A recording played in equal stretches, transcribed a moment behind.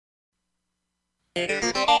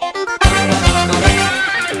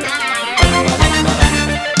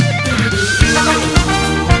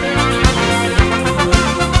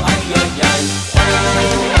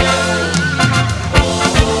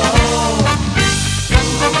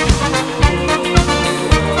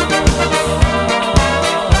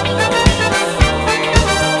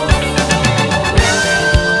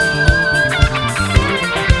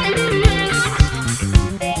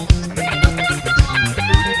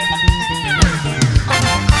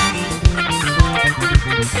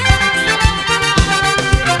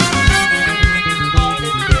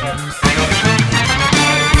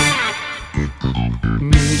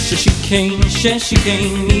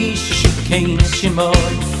Sheshikein mi sheshikein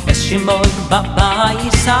Eshimoy Baba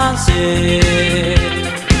Yisanse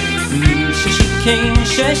Mi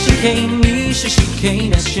sheshikein mi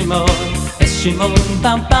sheshikein Eshimoy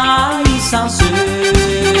Baba Yisanse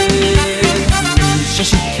Mi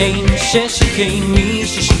sheshikein mi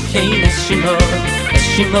sheshikein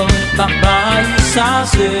Eshimoy Baba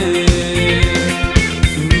Yisanse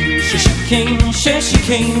Mi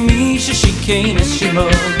sheshikein mi sheshikein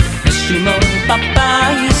Shimon Papa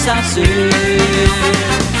Yisasu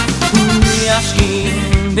Yashkin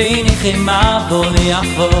Beinichem Avo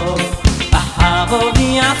V'Yachvo Ahavo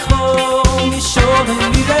V'Yachvo Mishol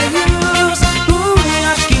V'Yus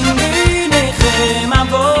Yashkin Beinichem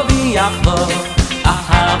Avo V'Yachvo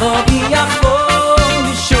Ahavo V'Yachvo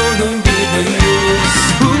Mishol V'Yus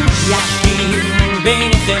Yashkin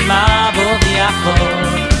Beinichem Avo V'Yachvo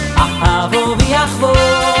Ahavo V'Yachvo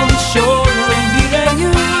Mishol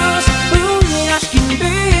V'Yus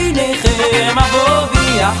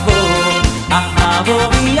Avo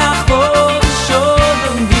v'yachvo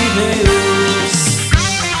sholom v'leus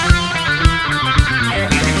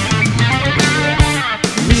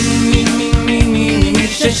Mi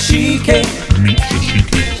sheshikein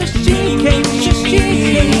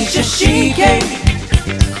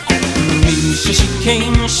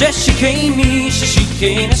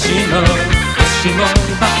Shimon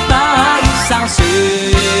Baba Yisanse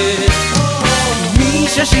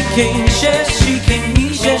Sheshikein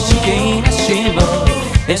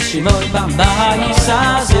Eshimoy Baba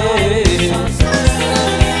Yisaze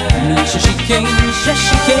Sheshikein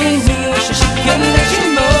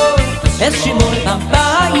Eshimoy Baba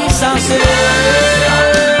Yisaze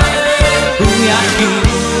Uyashkin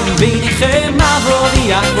Beinichem Avo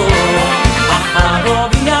V'Yachvo Ahavo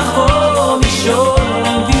V'Yachvo Mishol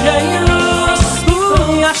V'Yus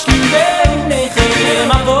Uyashkin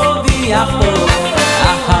Beinichem Avo V'Yachvo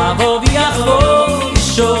Ahavo V'Yachvo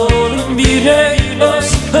Mishol V'Yus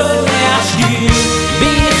Uyashkin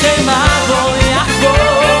Beinichem Avo V'Yachvo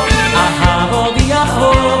Ahavo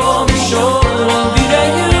V'Yachvo Mishol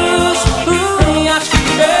V'Yus Uyashkin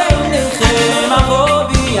Beinichem Avo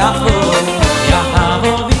V'Yachvo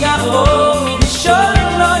Ahavo V'Yachvo Mishol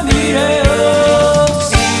V'Yus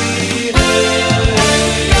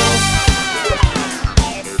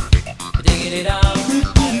Dig it out.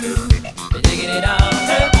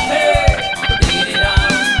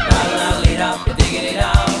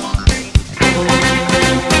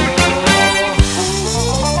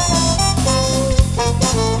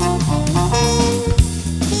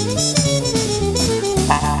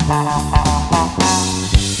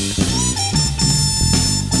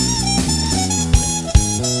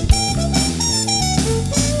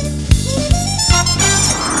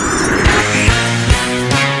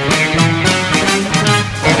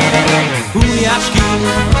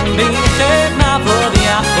 Beinichem Avo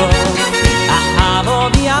V'Yachvo Ahavo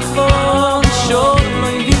V'Yachvo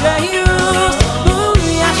Sholom V'Yus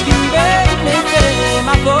Uyashkin Beinichem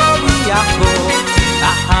Avo V'Yachvo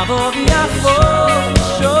Ahavo V'Yachvo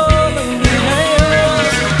Sholom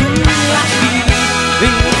V'Yus Uyashkin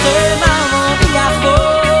Beinichem Avo V'Yachvo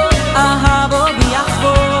Ahavo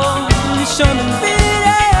V'Yachvo Sholom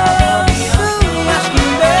V'Yus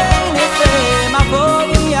Uyashkin Beinichem Avo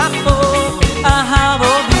V'Yachvo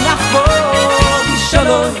Ahavo V'Yachvo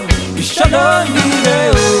Sholom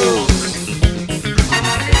V'Yus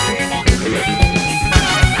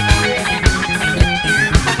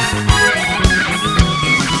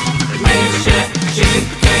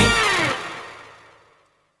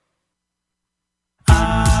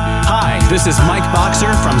Hi, this is Mike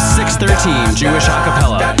Boxer from 613 Jewish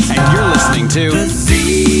Acapella, and you're listening to The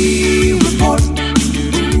Z Report.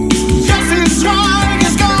 Jesse Strong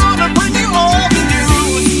is gonna bring you all the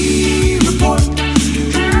news. Report.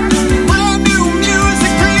 Brand new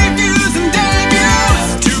music, previews, and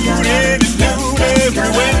debuts. Tune in at noon every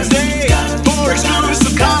Wednesday for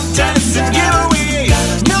exclusive contests and giveaways.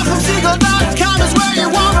 NachumSegal.com is where you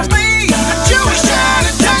wanna be. Jewish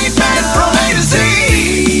entertainment from A to Z.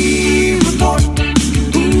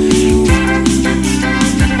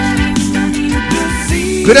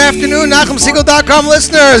 Good afternoon, NachumSegal.com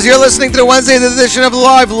listeners. You're listening to the Wednesday edition of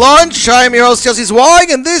Live Lunch. I am your host, Yossi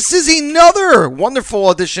Zweig, and this is another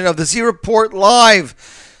wonderful edition of the Z Report Live.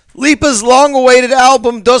 Lipa's long-awaited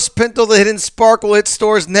album, Dos Pinto, The Hidden Spark, will hit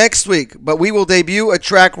stores next week, but we will debut a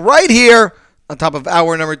track right here on top of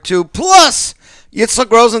hour number 2. Plus,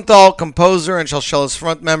 Yitzhak Rosenthal, composer and Shalshelis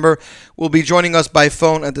front member, will be joining us by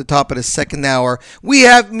phone at the top of the second hour. We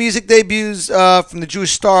have music debuts from the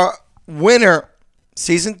Jewish Star winner,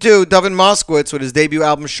 Season 2, David Moskowitz, with his debut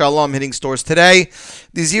album Shalom hitting stores today.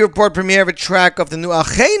 The Z Report premiere of a track of the new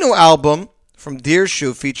Achenu album from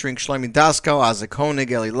Dirshu featuring Shlomi Daskal, Isaac Honig,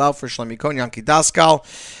 Eli Laufer, Shlomi Kohn, Yanki Daskal.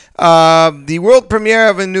 The world premiere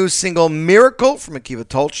of a new single, Miracle, from Akiva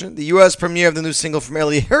Tolchin. The U.S. premiere of the new single from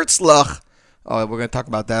Eli Herzlach. Oh, we're going to talk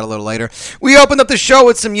about that a little later. We opened up the show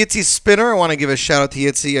with some Yitzi Spinner. I want to give a shout out to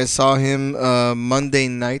Yitzi. I saw him Monday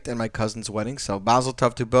night at my cousin's wedding. So Mazel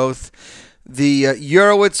Tov to both the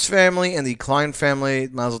Eurowitz family and the Klein family.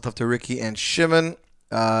 Mazel Tov to Ricky and Shimon.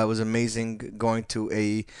 It was amazing going to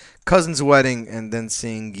a cousin's wedding and then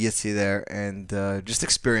seeing Yitzi there and just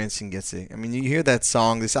experiencing Yitzi. I mean, you hear that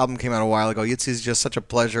song. This album came out a while ago. Yitzi is just such a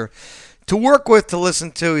pleasure to work with, to listen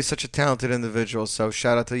to. He's such a talented individual. So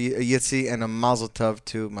shout out to Yitzi and a Mazel Tov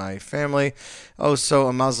to my family. Also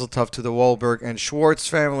a Mazel Tov to the Wahlberg and Schwartz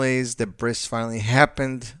families. The bris finally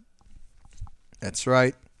happened. That's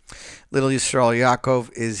right. Little Yisrael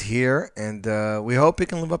Yaakov is here, and we hope he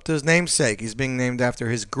can live up to his namesake. He's being named after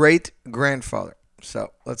his great-grandfather.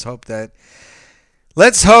 So let's hope that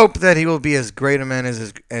he will be as great a man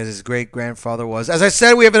as his great-grandfather was. As I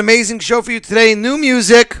said, we have an amazing show for you today. New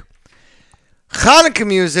music, Hanukkah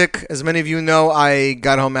music. As many of you know, I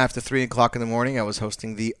got home after 3 o'clock in the morning. I was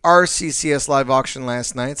hosting the RCCS live auction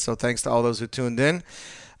last night, so thanks to all those who tuned in.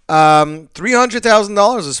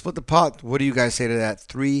 $300,000 to split the pot. What do you guys say to that?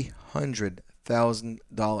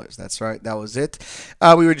 $300,000. That's right. That was it.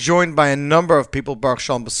 We were joined by a number of people. Baruch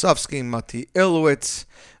Shalom Basovsky, Mati Ilowitz,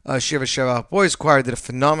 Shiva Sheva Boys Choir did a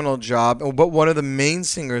phenomenal job. But one of the main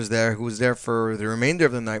singers there, who was there for the remainder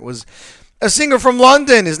of the night, was a singer from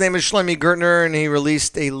London. His name is Shlomi Gertner, and he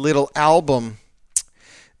released a little album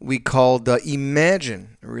we called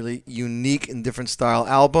Imagine, a really unique and different style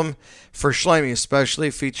album for Shlomi, especially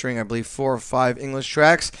featuring, I believe, 4 or 5 English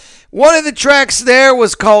tracks. One of the tracks there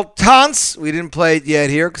was called Tanz. We didn't play it yet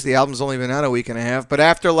here because the album's only been out a week and a half. But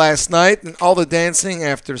after last night and all the dancing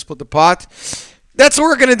after Split the Pot, that's what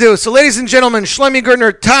we're going to do. So, ladies and gentlemen, Shlomi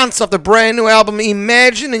Gertner, Tanz off the brand new album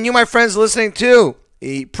Imagine. And you, my friends, listening to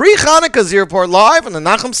a pre-Hanukkah Z Report live on the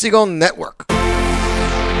Nachum Segal Network.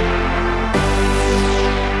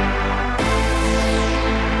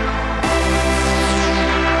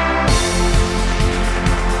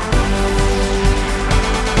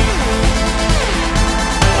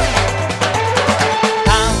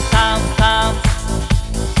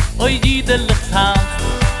 Oy jidel tanz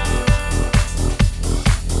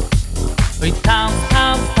Oy tanz,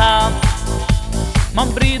 tanz, tanz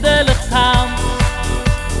Man bridel tanz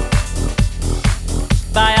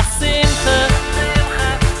Bei a simche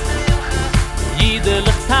Jidel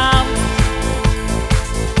tanz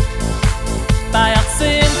Bei a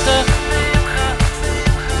simche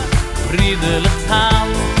Bridel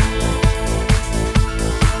tanz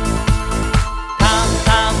Tanz,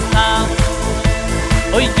 tanz, tanz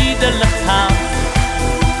Oy jidel tanz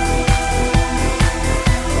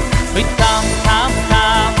Oy tanz, tanz,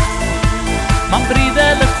 tanz Man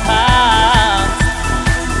bridel tanz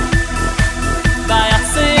Bei a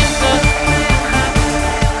simche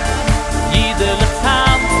Jidel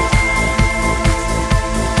tanz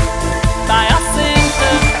Bei a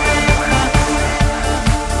simche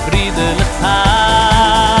Bridel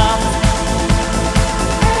tanz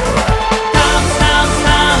Tanz, tanz,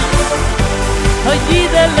 tanz Oy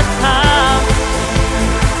jidel tanz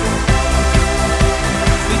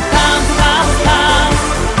We tanz, tanz, tanz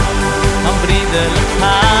Man bridel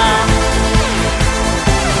tanz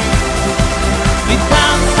We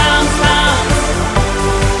tanz, tanz, tanz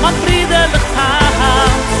Man bridel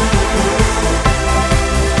tanz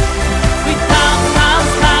We tanz,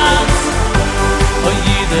 tanz, tanz Oy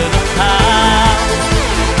jidel tanz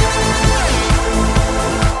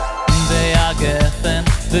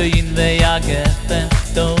In the Yagefen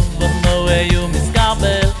Don't know where you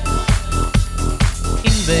misgabel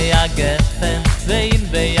In the Yagefen In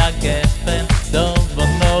the Yagefen Don't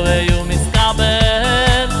know where you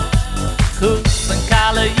misgabel Kus and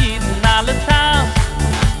Kala Yidin alle Tag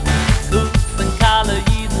Kus and Kala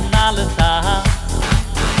Yidin alle Tag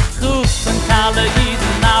Kus and Kala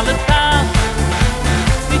Yidin alle Tag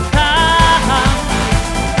We Tag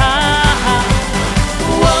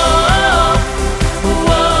Whoa,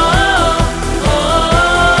 whoa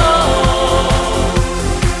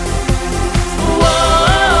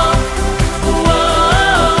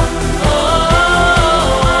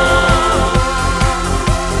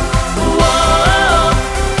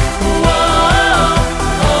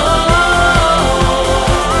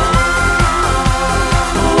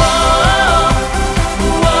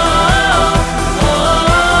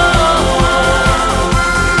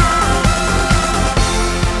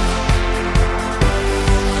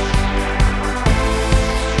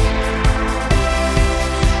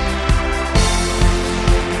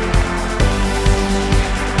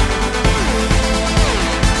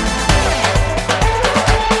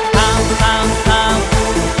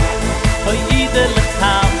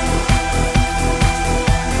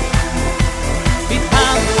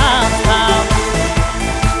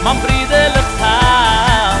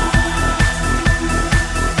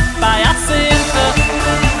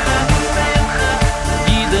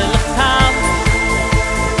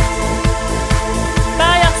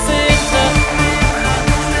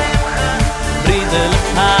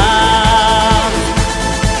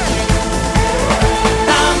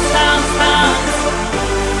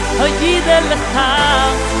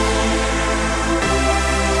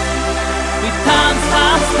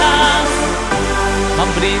am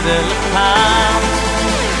Brieder Lecham.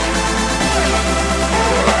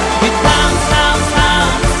 Mit Tanz, Tanz,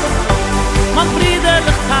 Tanz, am Brieder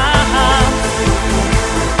Lecham.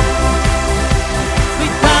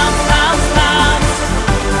 Mit Tanz, Tanz, Tanz,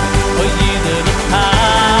 oh jeder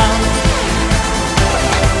Lecham.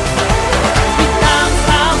 Mit Tanz,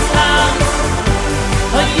 Tanz, Tanz,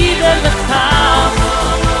 oh jeder Lecham.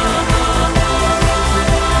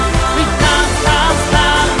 Mit Tanz, Tanz,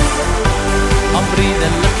 Tanz, am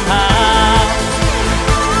Brieder Lecham.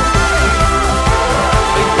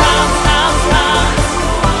 Mit Tanz, Tanz, Tanz,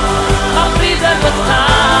 am Brieder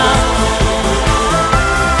Lecham.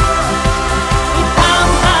 Mit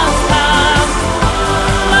Tanz, Tanz, Tanz,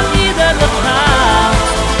 am Brieder Lecham.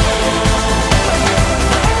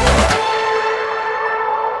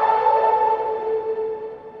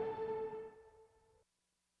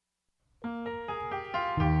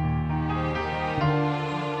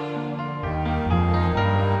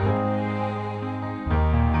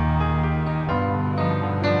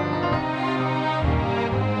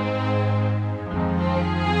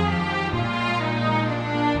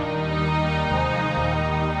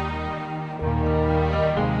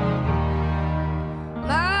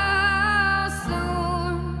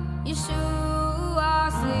 Masur Yeshua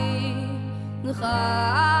si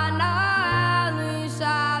L'chana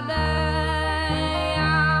l'shabeya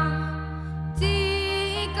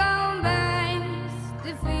Tikon beis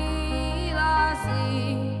tefila si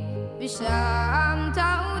B'sham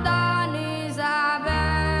ta'udani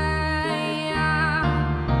zabeya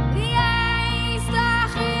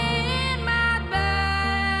V'yestachin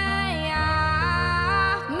matbeya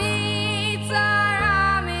Mitzara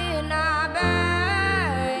minabeya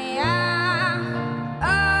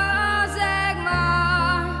Ozegma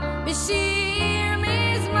B'shir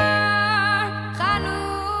mizmar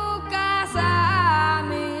Chanukah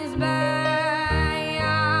samizbeya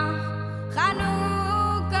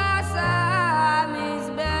Chanukah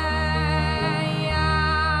samizbeya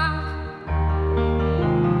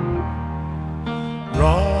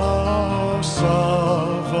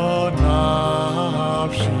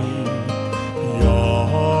Rasavonavshi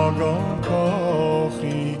Yagam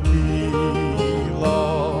kochi kila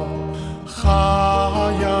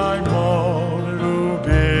Chayai moru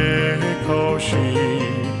bekoshi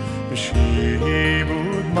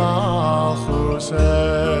B'shibud malchus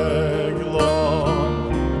eglo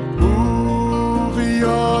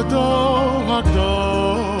Uviyado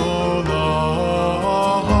hagdola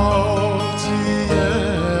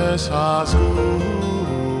Ties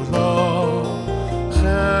hazgula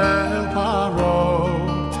Chel paro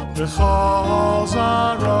B'chol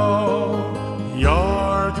zaro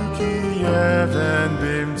Yardu ki even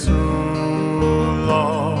bimtzula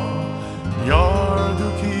Yardu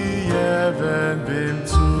ki even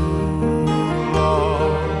bimtzula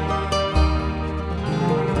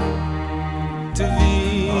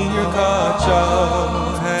Tevir kacha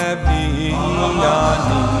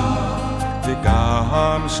haviyani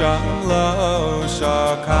V'gam sham lo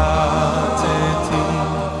shakateti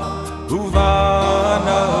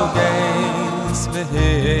Uvano ges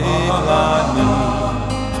v'higlani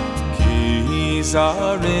Ki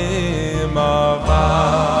zarim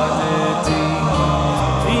avadeti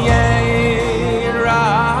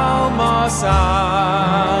V'yeirau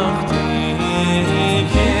masachti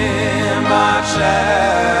Kimat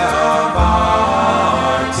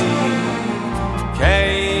she'avarti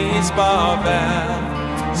Keis Bavel,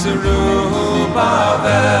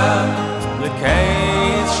 Zerubbabel,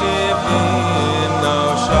 L'keis Shivim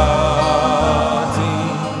Noshati,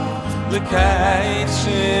 L'keis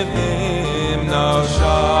Shivim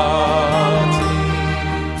Noshati.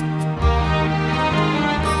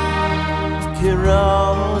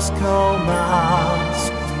 Kiros komas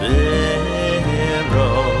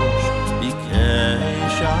berosh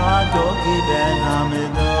Bikesh Adoki ben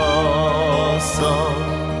Hamidoso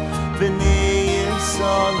V'ni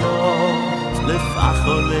Yisolo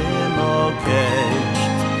L'facho l'mokesh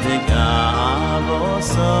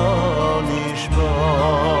V'gavoso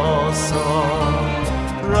nishboso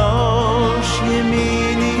Rosh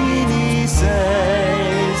Yemini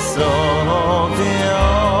Niseso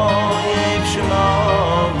V'oyev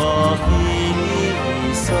Shlomo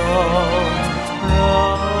Chiviso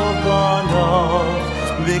Rabbanov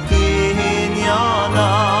V'kinyanov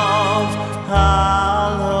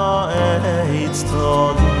Ha'o'etz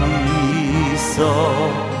Toliso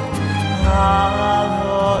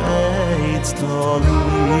Ha'o'etz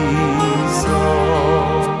Toliso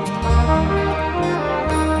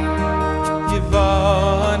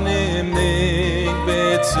Yivanim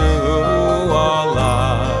nikbetzu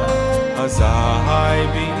Allah Azai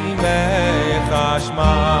b'mecha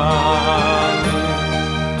hashmani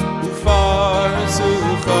ufar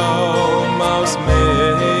sucho mos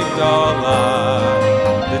migdalai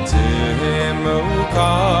b'tim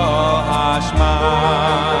ukal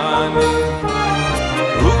hashmani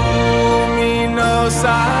umino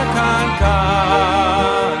sakan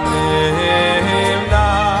kanim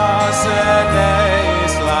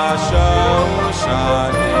nasenes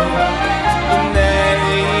lashoshani b'nei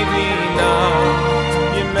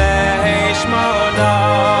Yemeshmona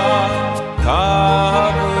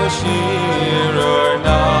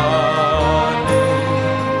Kavushirornani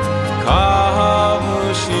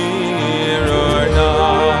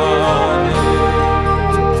Kavushirornani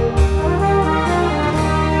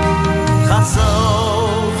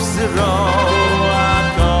Chasov zero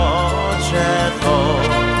akotchecho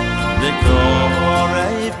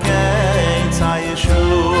V'korev keitz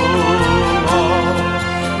hayeshuo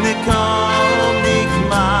Nikom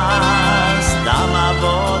nikmas dam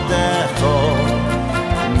avodecho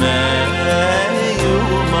Me'yu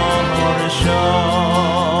morsho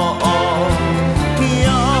Ki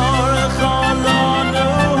yorecho lonu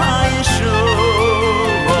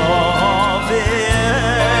hayeshuo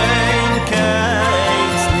V'ein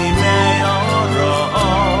keitz nimei oro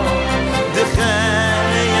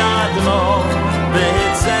D'chei yadmo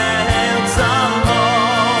b'tzel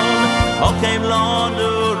tzalmon Hokem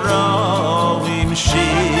lonu roim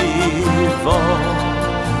shivo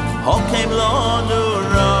Hokem lonu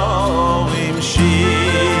roim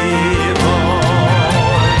shivo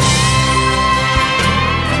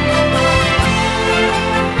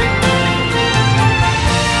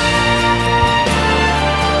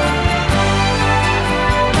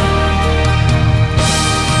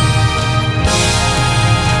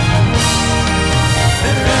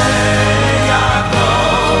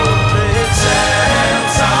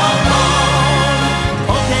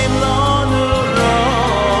Hokem lonu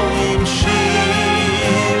roim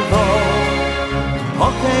shivo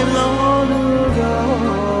Hokem lonu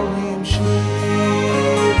roim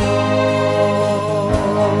shivo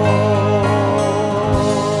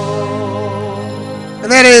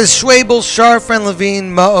And that is Schwabel, Sharf, and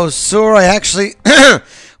Levine Ma'osur. I actually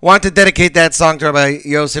want to dedicate that song to Rabbi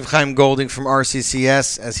Yosef Chaim Golding from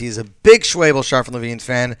RCCS, as he's a big Schwabel, Sharf, and Levine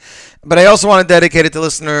fan. But I also want to dedicate it to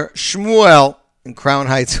listener Shmuel in Crown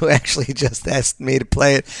Heights, who actually just asked me to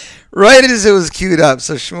play it right as it was queued up.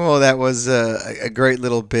 So Shmuel, that was a great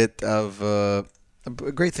little bit of a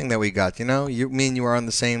great thing that we got. You know, you are on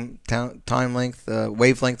the same time length,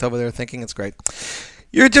 wavelength over there, thinking it's great.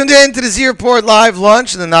 You're tuned in to the Z Report Live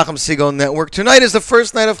Lunch in the Nachum Segal Network. Tonight is the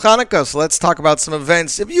first night of Hanukkah, so let's talk about some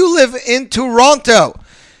events. If you live in Toronto,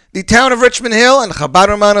 the town of Richmond Hill and Chabad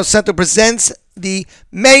Romano Center presents the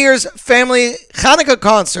Mayor's Family Hanukkah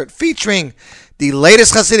Concert featuring the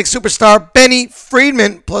latest Hasidic superstar, Benny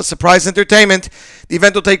Friedman, plus surprise entertainment. The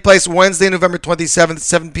event will take place Wednesday, November 27th,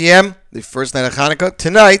 7 p.m., the first night of Hanukkah,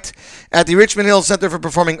 tonight at the Richmond Hill Center for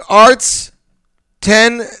Performing Arts,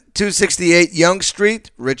 10268 Yonge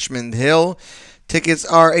Street, Richmond Hill. Tickets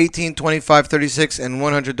are $18, $25, $36, and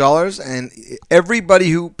 $100. And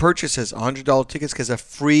everybody who purchases $100 tickets gets a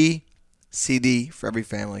free CD for every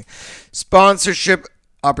family. Sponsorship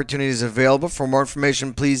opportunities available. For more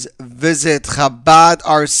information, please visit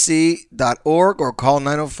chabadrc.org or call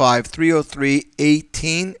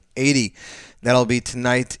 905-303-1880. That'll be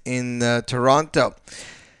tonight in Toronto.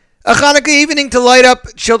 A Hanukkah evening to light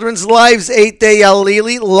up children's lives, 8-day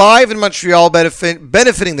Yalili, live in Montreal,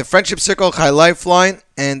 benefiting the Friendship Circle, Chai Lifeline,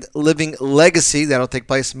 and Living Legacy. That'll take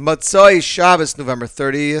place Matzoi Shabbos, November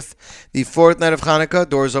 30th. The fourth night of Hanukkah,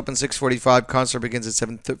 doors open 6:45, concert begins at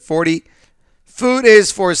 7:40. Food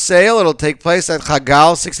is for sale. It'll take place at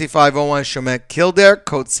Chagal, 6501 Chemin Kildare,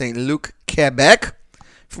 Côte St. Luc, Quebec.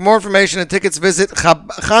 For more information and tickets, visit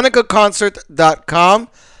ChanukkahConcert.com.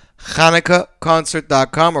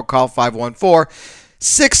 ChanukkahConcert.com or call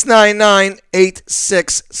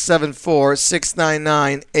 514-699-8674.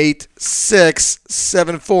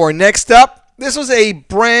 699-8674. Next up, this was a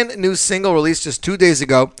brand new single released just 2 days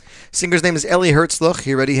ago. Singer's name is Eli Herzlich.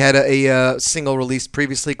 He already had a single released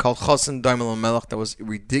previously called Chosen Daimel Melech. That was a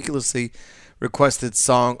ridiculously requested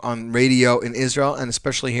song on radio in Israel and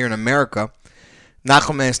especially here in America.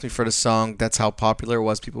 Nachum asked me for the song. That's how popular it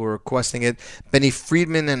was. People were requesting it. Benny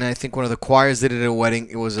Friedman and I think one of the choirs did it at a wedding.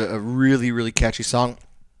 It was a really, really catchy song.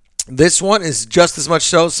 This one is just as much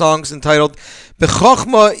so. Songs entitled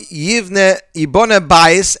B'chochma Yivne Ibone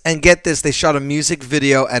Bayis. And get this, they shot a music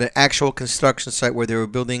video at an actual construction site where they were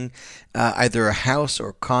building either a house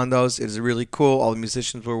or condos. It is really cool. All the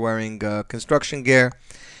musicians were wearing construction gear.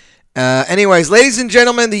 Anyways, ladies and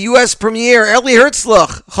gentlemen, the U.S. premiere, Eli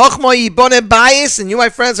Herzlich, Chochma Yibone Bayis, and you, my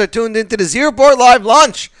friends, are tuned into the Z Report Live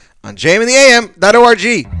Lunch on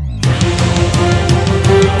jmintheam.org.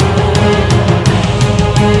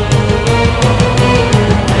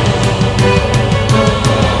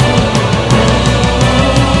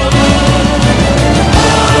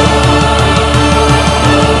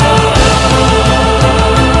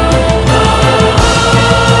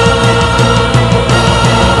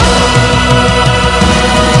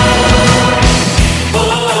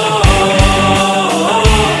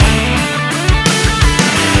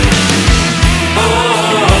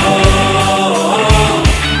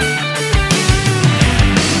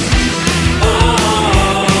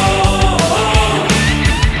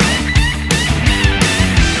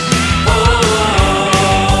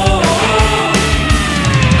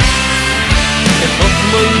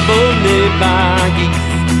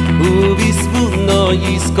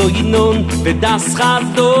 Das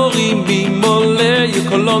Chadorim bimole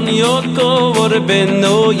Koloniot kor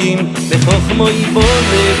benoim Bechokmoy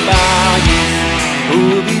bone bayis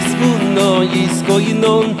Ubisbuno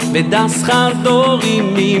yiskoinon Das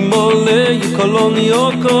Chadorim bimole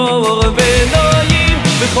Koloniot kor benoim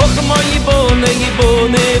Bechokmoy bone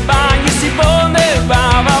bayis Bone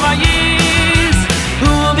bayis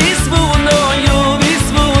Ubisbuno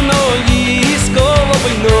yiskor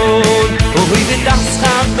benoim Oy das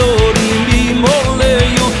Chadorim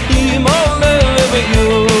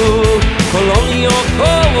Kolonio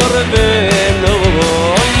Korbeno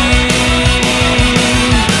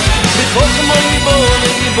Bechok moi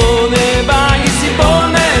bone bayis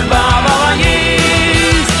bone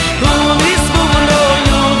bayis Ubisbuno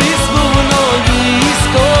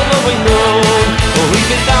yiskoboino Oy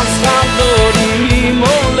betas chadorim imoleyu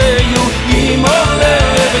Kolonio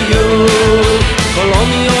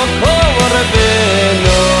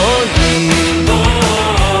Korbeno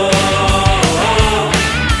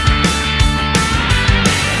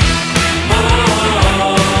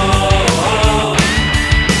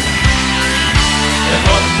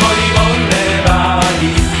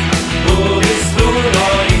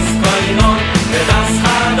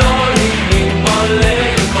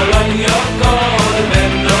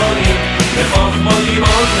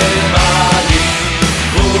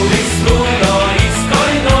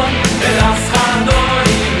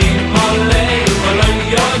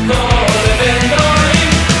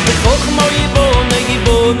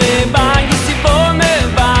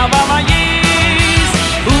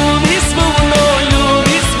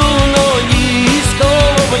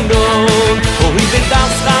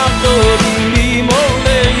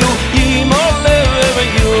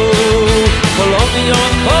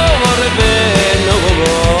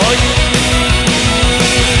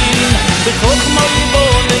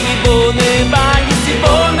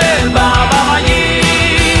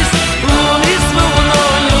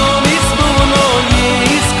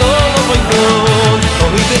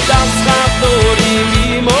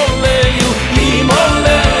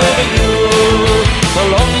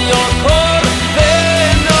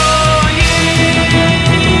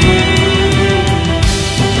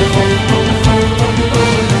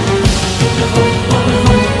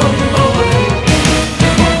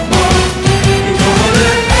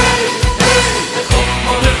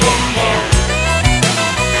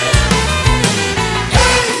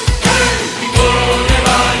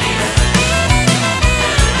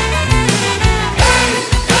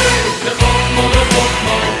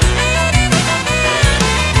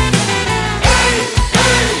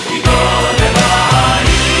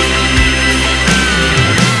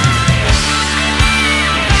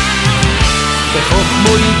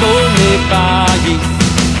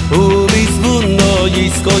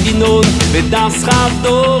Das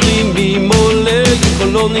Chadorim bimole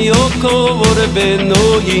Kolonio kor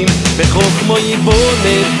benoim Bechokmoy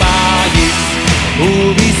bone bayis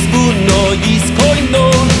Ubisbuno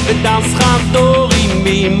yiskoinon Das Chadorim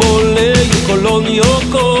bimole Kolonio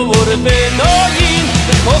kor benoim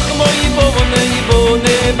Bechokmoy bone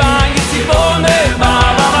bayis Bone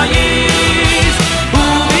bayis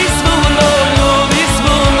Ubisbuno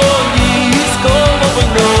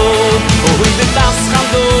yiskoinon Oy das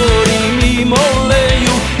Chadorim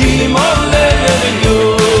Imoleyu,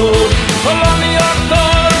 Kolonio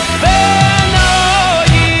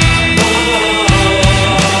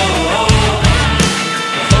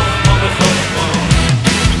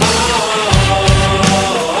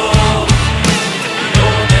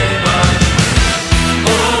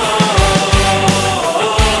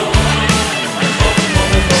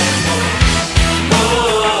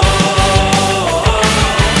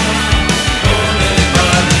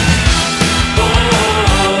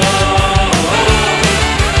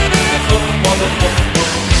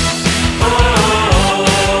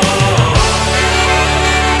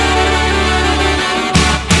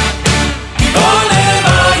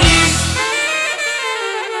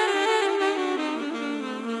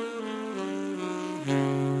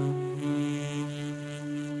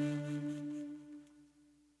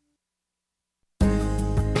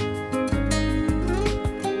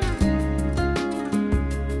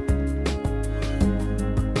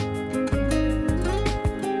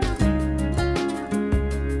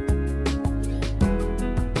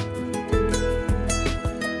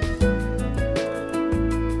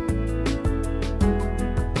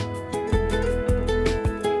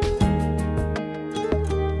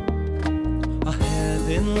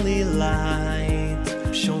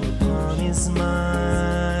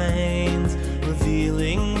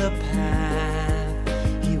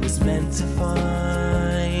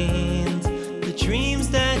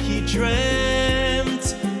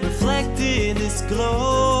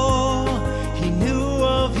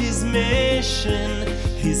his mission,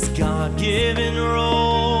 his God-given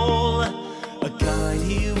role. A guide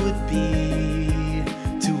he would be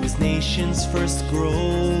to his nation's first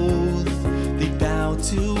growth. They bow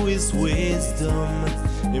to his wisdom,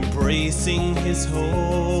 embracing his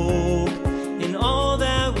hope. In all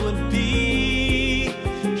that would be,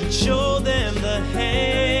 he'd show them the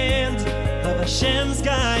hand of Hashem's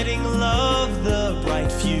guiding love, the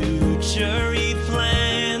bright future he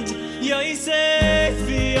planned. Yosef,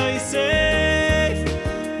 Yosef,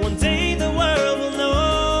 one day the world will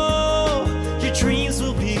know your dreams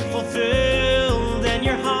will be fulfilled and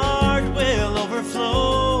your heart will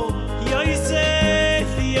overflow. Yosef,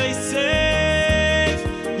 Yosef,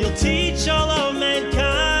 you'll teach all of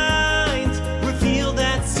mankind, reveal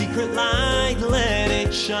that secret light, let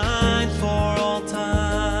it shine for all times.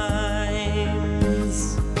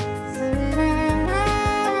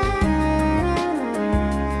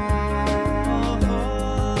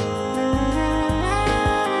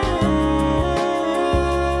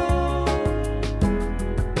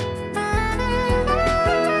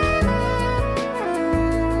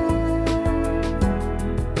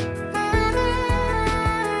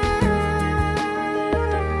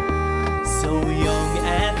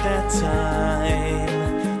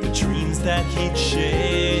 That he'd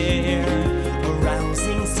share,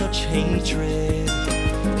 arousing such hatred,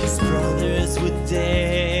 his brothers would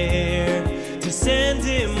dare to send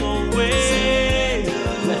him away,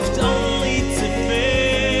 left only to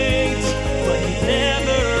fate. But he'd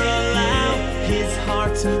never allow his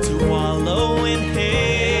heart to wallow in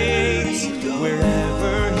hate.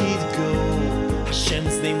 Wherever he'd go,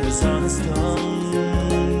 Hashem's name was on his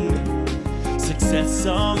tongue. Success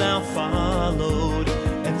somehow followed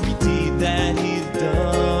every deed that he'd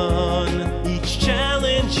done. Each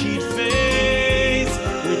challenge he'd face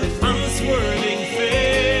with an unswerving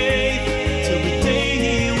faith, till the day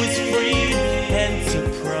he was freed and to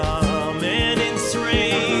prominence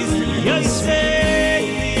raised. Yosef,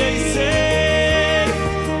 Yosef,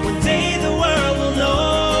 one day the world will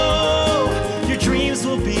know your dreams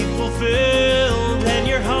will be fulfilled and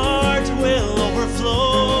your heart will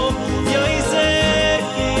overflow. Yosef,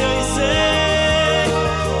 Yosef,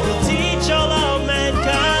 you'll teach all of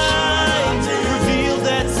mankind, reveal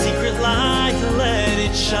that secret light, let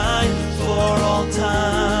it shine for all times.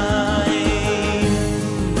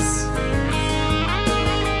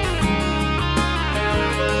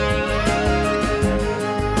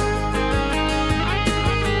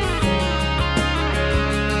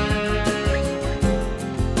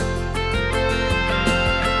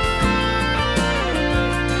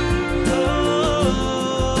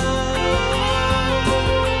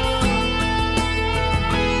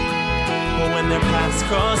 Their paths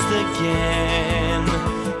crossed again,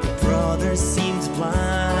 the brothers seemed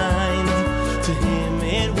blind. To him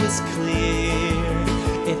it was clear,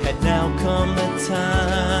 it had now come the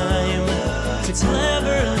time to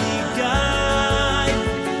cleverly guide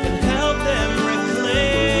and help them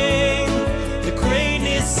reclaim the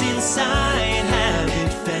greatness inside, have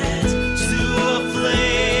it fed to a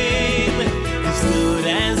flame. They stood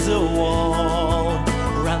as a wall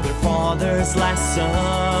around their father's last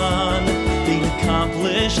son. They'd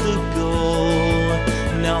accomplished the goal,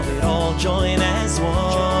 now they'd all join as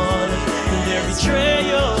one. And their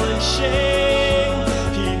betrayal and shame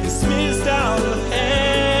he dismissed out of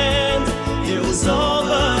hand. It was all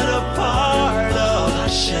but a part of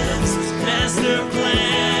Hashem's master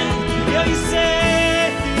plan.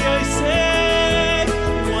 Yosef, Yosef,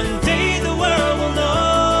 one day the world will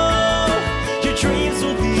know your dreams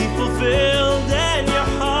will be fulfilled and your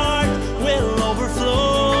heart will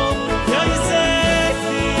overflow. Yosef,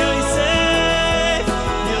 Yosef,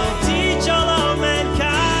 you'll teach all of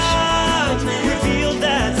mankind, reveal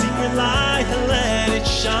that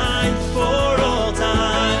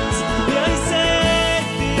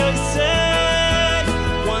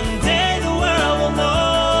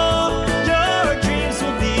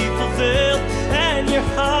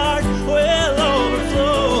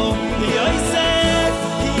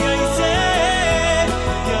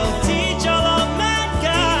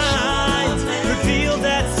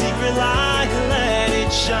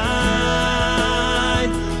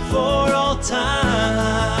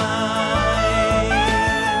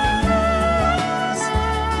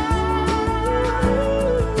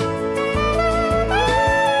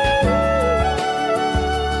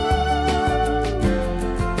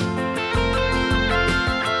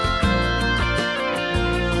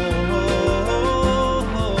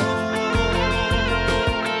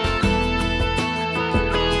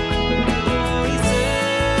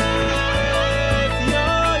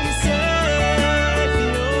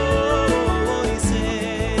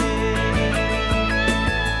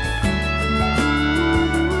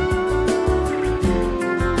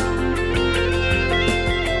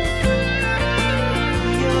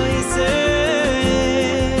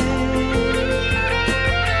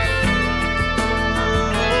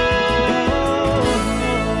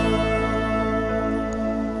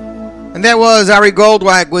And that was Ari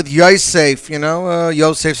Goldwag with Yosef. You know,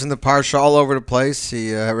 Yosef's in the Parsha all over the place.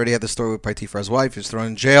 He already had the story with Potiphar's wife. He was thrown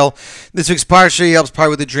in jail. This week's Parsha, he helps Pai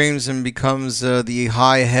with the dreams and becomes the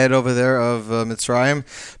high head over there of Mitzrayim.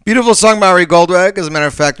 Beautiful song by Ari Goldwag. As a matter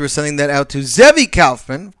of fact, we're sending that out to Zevi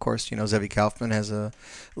Kaufman. Of course, you know Zevi Kaufman has a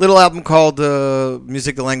little album called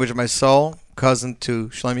Music, the Language of My Soul, cousin to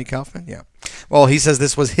Shlomi Kaufman. Yeah. Well, he says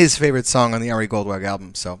this was his favorite song on the Ari Goldwag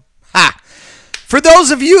album. So, ha! For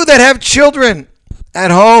those of you that have children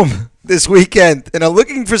at home this weekend and are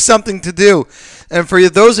looking for something to do, and for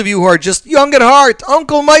those of you who are just young at heart,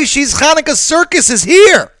 Uncle Maishi's Hanukkah Circus is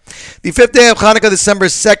here. The 5th day of Hanukkah, December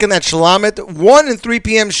 2nd at Shalamet, 1 and 3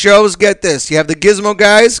 p.m. shows. Get this. You have the Gizmo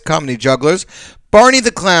Guys, comedy jugglers, Barney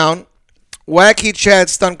the Clown, Wacky Chad,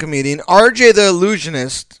 stunt comedian, RJ the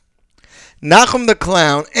Illusionist, Nachum the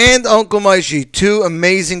Clown, and Uncle Maishi. 2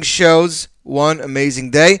 amazing shows. One amazing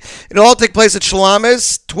day. It'll all take place at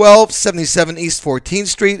Shalamis, 1277 East 14th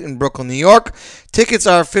Street in Brooklyn, New York. Tickets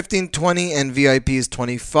are $15.20 and VIP is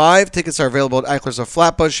 $25. Tickets are available at Eichler's of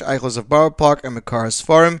Flatbush, Eichler's of Borough Park, and Makaras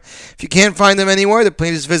Forum. If you can't find them anywhere, then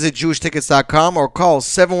please visit jewishtickets.com or call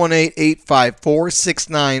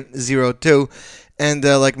 718-854-6902. And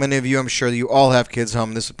like many of you, I'm sure you all have kids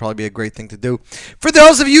home. This would probably be a great thing to do. For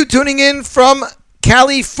those of you tuning in from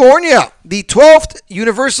California, the 12th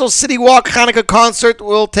Universal City Walk Hanukkah concert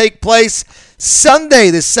will take place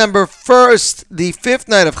Sunday, December 1st, the 5th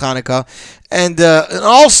night of Hanukkah, and an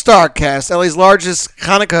all-star cast, LA's largest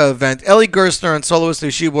Hanukkah event, Ellie Gerstner and soloist of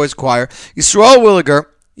the Yeshiva Boys Choir, Yisrael Williger,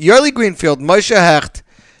 Yerli Greenfield, Moshe Hecht,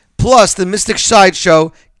 plus the Mystic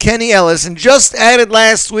Sideshow, Kenny Ellis, and just added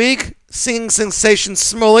last week, singing sensation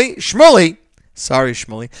Shmuley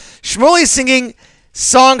singing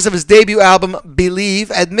songs of his debut album,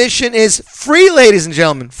 Believe. Admission is free, ladies and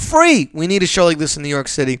gentlemen. Free. We need a show like this in New York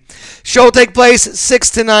City. Show will take place 6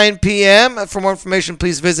 to 9 p.m. For more information,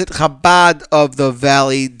 please visit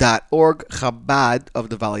chabadofthevalley.org,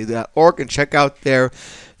 chabadofthevalley.org, and check out their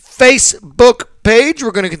Facebook page.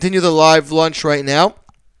 We're going to continue the live lunch right now.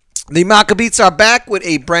 The Maccabeats are back with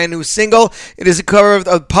a brand new single. It is a cover of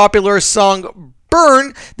the popular song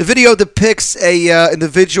Burn. The video depicts a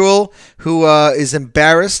individual who is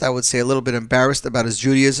embarrassed, I would say a little bit embarrassed about his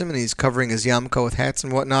Judaism, and he's covering his yarmulke with hats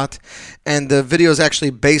and whatnot. And the video is actually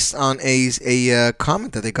based on a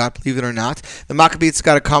comment that they got, believe it or not. The Maccabeats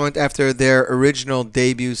got a comment after their original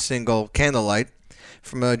debut single, Candlelight,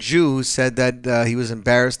 from a Jew who said that he was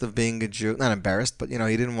embarrassed of being a Jew. Not embarrassed, but, he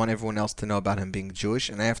didn't want everyone else to know about him being Jewish.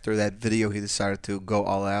 And after that video, he decided to go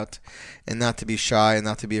all out and not to be shy and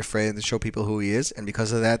not to be afraid and to show people who he is. And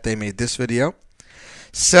because of that, they made this video.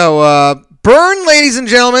 So, Burn, ladies and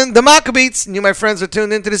gentlemen, the Maccabeats. And you, my friends, are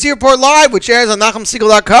tuned into the Z Report Live, which airs on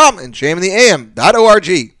NachumSegal.com and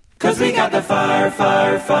JMTheAM.org. Cause we got the fire,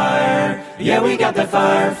 fire, fire. Yeah, we got the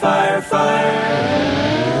fire, fire, fire.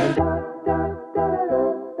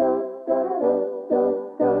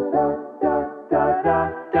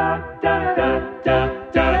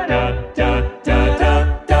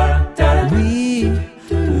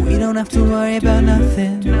 We don't have to worry about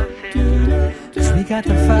nothing, cause we got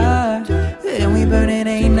the fire, and we burning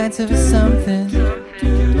 8 nights of something.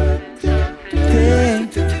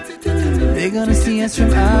 They're gonna see us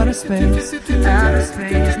from outer space,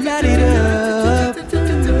 light it up.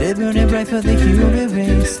 They're burning bright for the human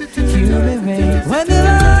race. When the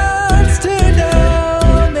lights turn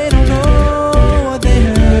down, they don't know what they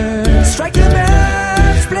heard. Strike the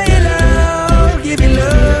match, play it loud, give it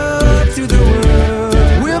love to the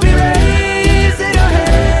world. We'll be raising our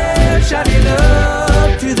hands, shouting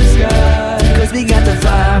up to the sky. Cause we got the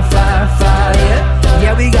fire, fire, fire.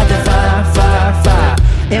 Yeah, we got the fire, fire, fire.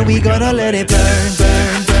 And we gonna let it burn,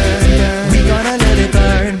 burn, burn, burn. We gonna let it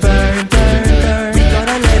burn, burn, burn, burn. We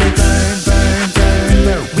gonna let it burn, burn, burn,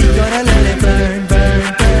 burn. We gonna let it burn,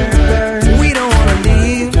 burn, burn, burn. We don't wanna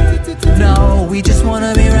leave, no, we just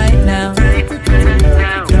wanna be right now.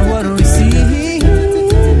 And what do we see?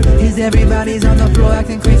 Is everybody's on the floor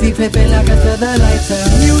acting crazy, flipping like until the lights out.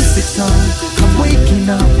 Music's on, I'm waking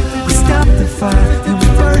up. We stop the fire and we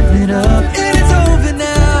burn it up. And it's over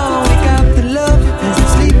now, wake up the love. As I'm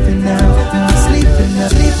sleeping now, I'm sleeping now.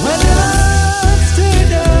 When the lights turn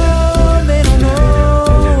down, they don't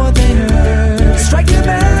know what they heard. Strike the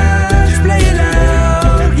match, play it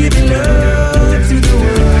loud, give it love to the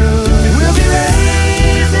world. We'll be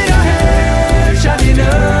raising our hands, shouting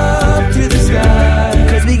up to the sky.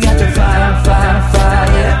 Cause we got the fire, fire,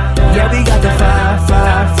 fire. Yeah, we got the fire,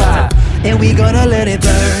 fire, fire. And we gonna let it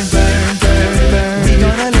burn, burn, burn, burn. We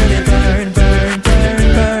gonna let it burn, burn.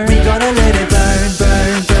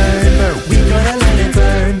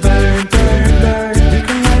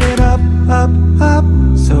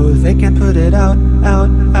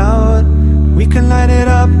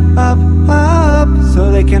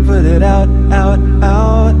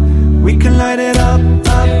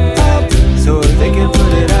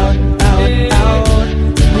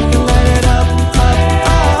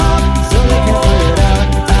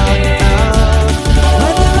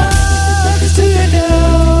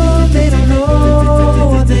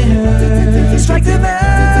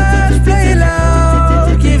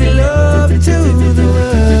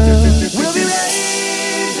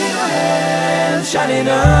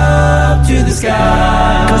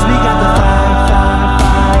 sky. Cause we got the fire, fire,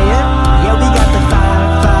 fire. Yeah, we got the fire,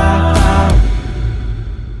 fire, fire.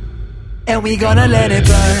 And we gonna let it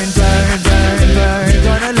burn, burn, burn, burn.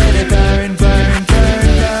 Gonna let it burn, burn, burn,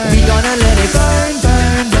 burn. We gonna let it burn,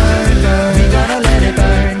 burn, burn, burn. We gonna let it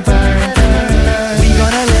burn, burn, burn, burn. We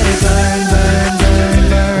gonna let it burn, burn, burn,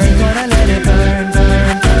 burn. We gonna let it burn, burn,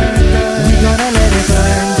 burn, burn. We gonna let it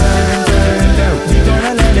burn, burn, burn, burn. We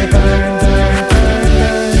gonna let it burn, burn, burn,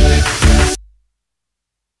 burn.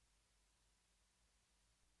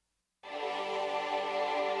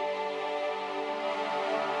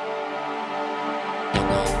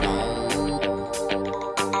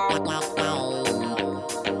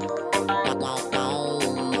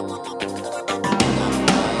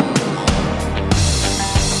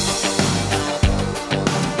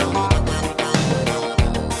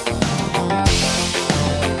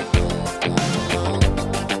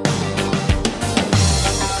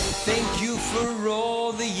 Thank you for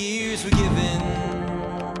all the years we're given,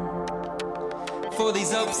 for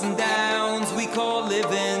these ups and downs we call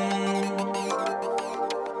living.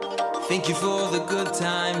 Thank you for the good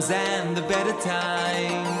times and the better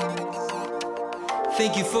times.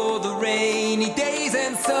 Thank you for the rainy days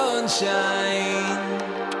and sunshine.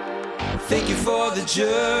 Thank you for the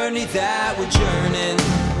journey that we're journeying,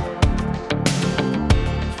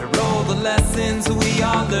 for all the lessons we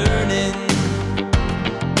are learning.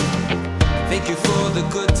 Thank you for the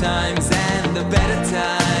good times and the better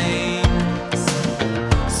times.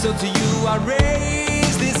 So to you I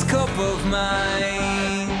raise this cup of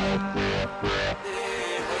mine.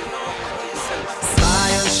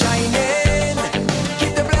 Smile shining,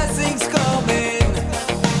 keep the blessings coming,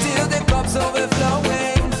 till the cup's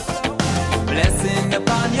overflowing. Blessing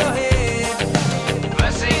upon your head,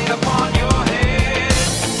 blessing upon your head.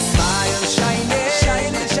 Smile shining,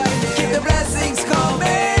 shining, shining, keep the blessings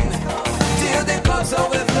coming, till the cup's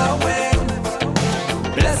overflowing.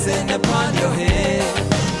 Blessing upon your head,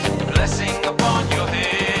 blessing upon your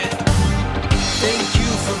head. Thank you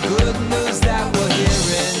for good news that we're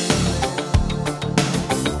hearing.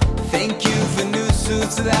 Thank you for new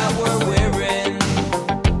suits that we're wearing.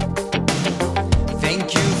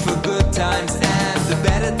 Thank you for good times and the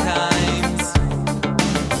better times.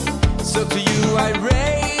 So to you I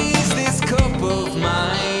raise this cup of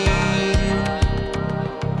mine.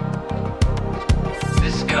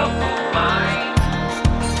 This cup of mine,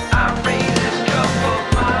 I raise this cup of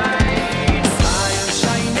mine. Smile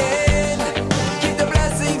shining, keep the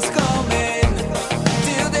blessings coming,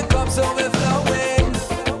 till the cup's overflowing.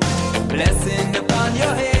 Blessing upon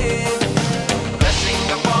your head, blessing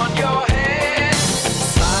upon your head.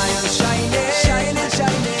 Smile shining, shining,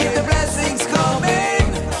 shining, keep the blessings coming,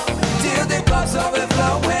 till the cup's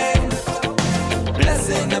overflowing.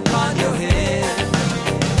 Blessing upon your head.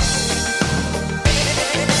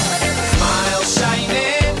 Smile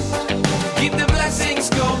shining, keep the blessings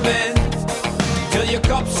coming, till your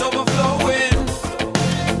cup's overflowing.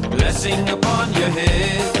 Blessing upon your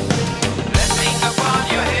head, blessing upon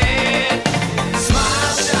your head.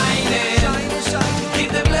 Smile shining, keep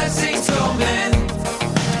the blessings coming,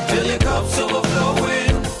 till your cup's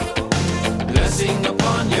overflowing. Blessing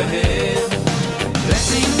upon your head,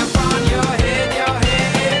 blessing upon your head, your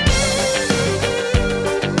head.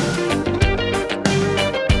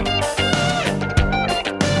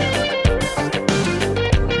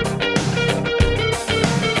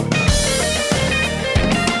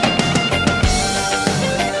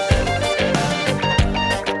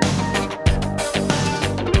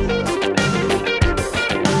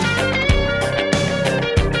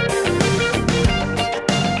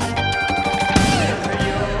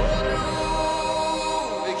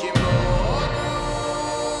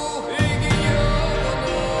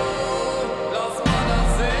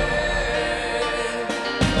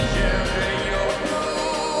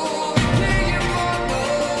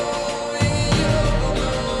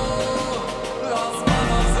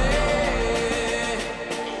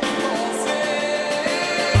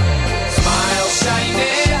 Smile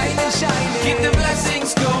shining, keep the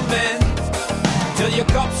blessings coming, till your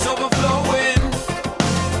cup's overflowing.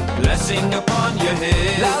 Blessing upon your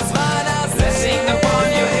head, blessing upon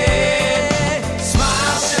your head.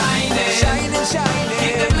 Smile shining,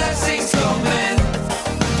 keep the blessings coming,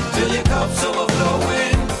 till your cup's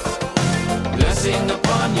overflowing. Blessing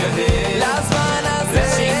upon your head,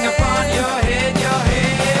 blessing upon your head, your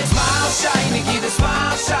head. Smile shining, keep the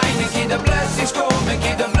smile shining, keep the blessings coming,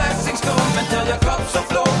 keep the blessings coming, till the cups are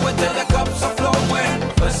flowing, till the cups are flowing.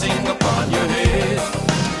 Blessing upon your head,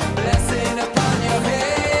 blessing upon your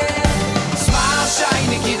head. Smile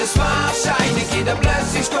shining, keep the smile shining, keep the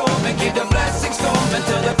blessings coming, keep the blessings coming,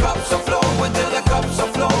 till the cups are flowing.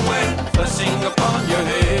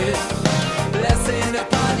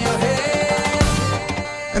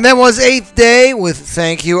 And that was Eighth Day with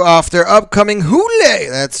Thank You off their upcoming Hule.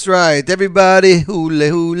 That's right. Everybody, Hule,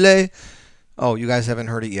 Hule. Oh, you guys haven't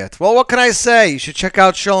heard it yet. Well, what can I say? You should check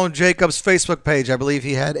out Shalom Jacob's Facebook page. I believe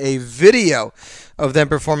he had a video of them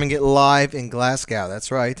performing it live in Glasgow. That's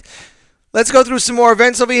right. Let's go through some more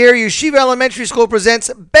events over here. Yeshiva Elementary School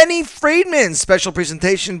presents Benny Friedman. Special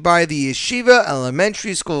presentation by the Yeshiva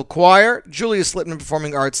Elementary School Choir. Julius Littman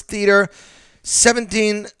Performing Arts Theater.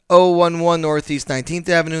 17011 Northeast 19th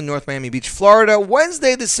Avenue, North Miami Beach, Florida.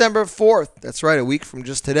 Wednesday, December 4th. That's right, a week from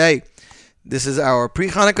just today. This is our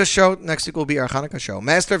pre-Hanukkah show. Next week will be our Hanukkah show.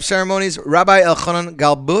 Master of Ceremonies, Rabbi Elchanan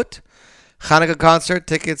Galbut. Hanukkah concert.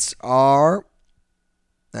 Tickets are...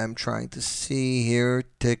 I'm trying to see here.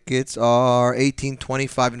 Tickets are $18,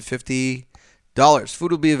 $25, and $50.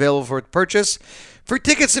 Food will be available for purchase. For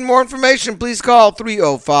tickets and more information, please call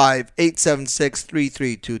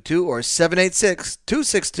 305-876-3322 or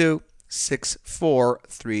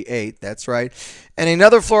 786-262-6438. That's right. And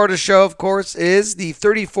another Florida show, of course, is the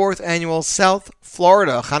 34th Annual South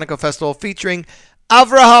Florida Hanukkah Festival featuring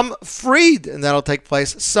Avraham Fried. And that'll take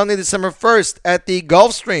place Sunday, December 1st at the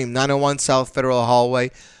Gulfstream, 901 South Federal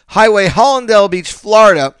Highway, Hollandale Beach,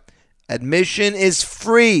 Florida. Admission is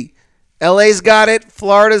free. LA's got it.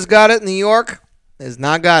 Florida's got it. New York has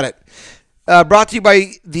not got it. Brought to you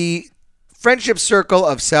by the Friendship Circle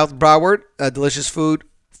of South Broward. Delicious food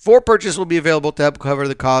for purchase will be available to help cover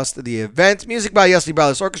the cost of the event. Music by Yossi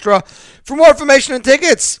Brothers Orchestra. For more information and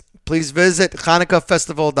tickets, please visit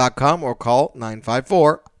ChanukkahFestival.com or call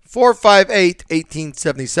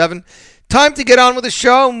 954-458-1877. Time to get on with the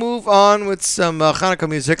show. Move on with some Hanukkah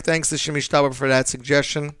music. Thanks to Shimi Stauber for that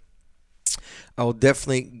suggestion. I will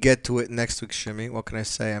definitely get to it next week, Shimmy. What can I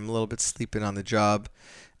say? I'm a little bit sleeping on the job.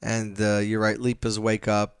 And you're right, Lipa's Wake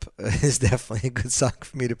Up is definitely a good song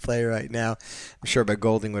for me to play right now. I'm sure Beck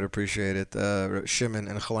Golding would appreciate it. Shimon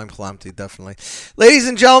and Chalaim Chalamti, definitely. Ladies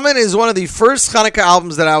and gentlemen, is one of the first Hanukkah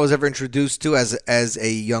albums that I was ever introduced to as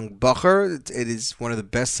a young bucher. It is one of the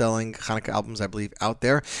best-selling Hanukkah albums, I believe, out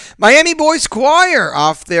there. Miami Boys Choir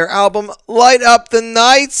off their album Light Up the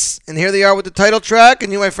Nights. And here they are with the title track.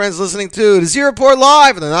 And you, my friends, listening to the Z Report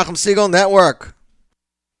Live on the Nachum Segal Network.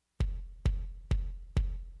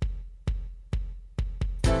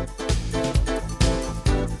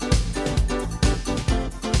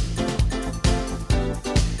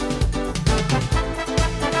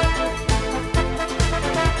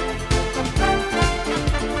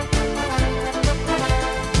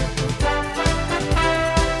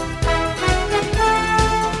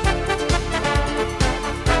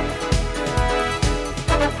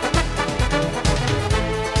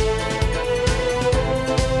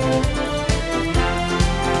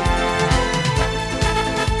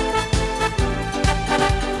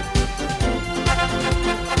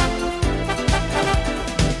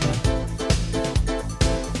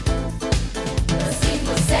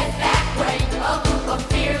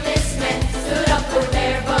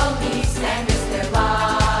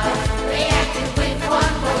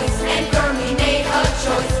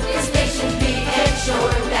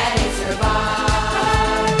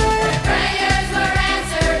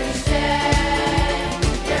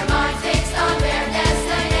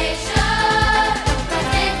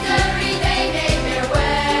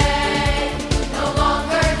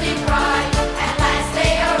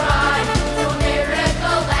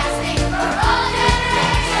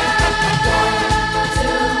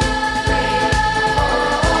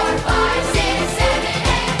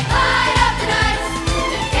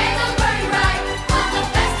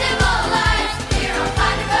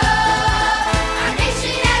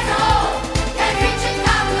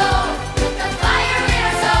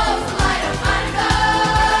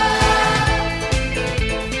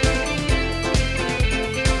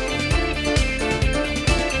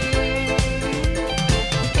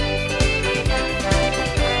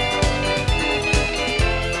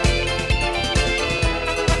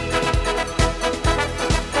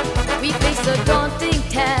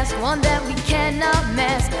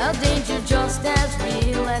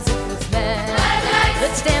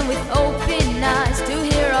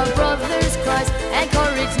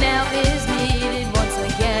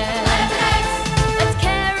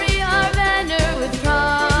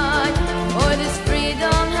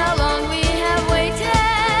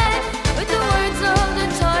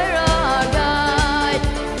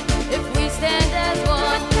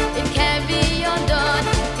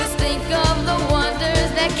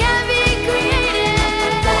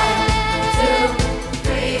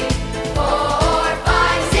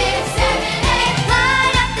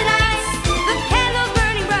 Light up the nights, the candles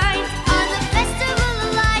burning bright on the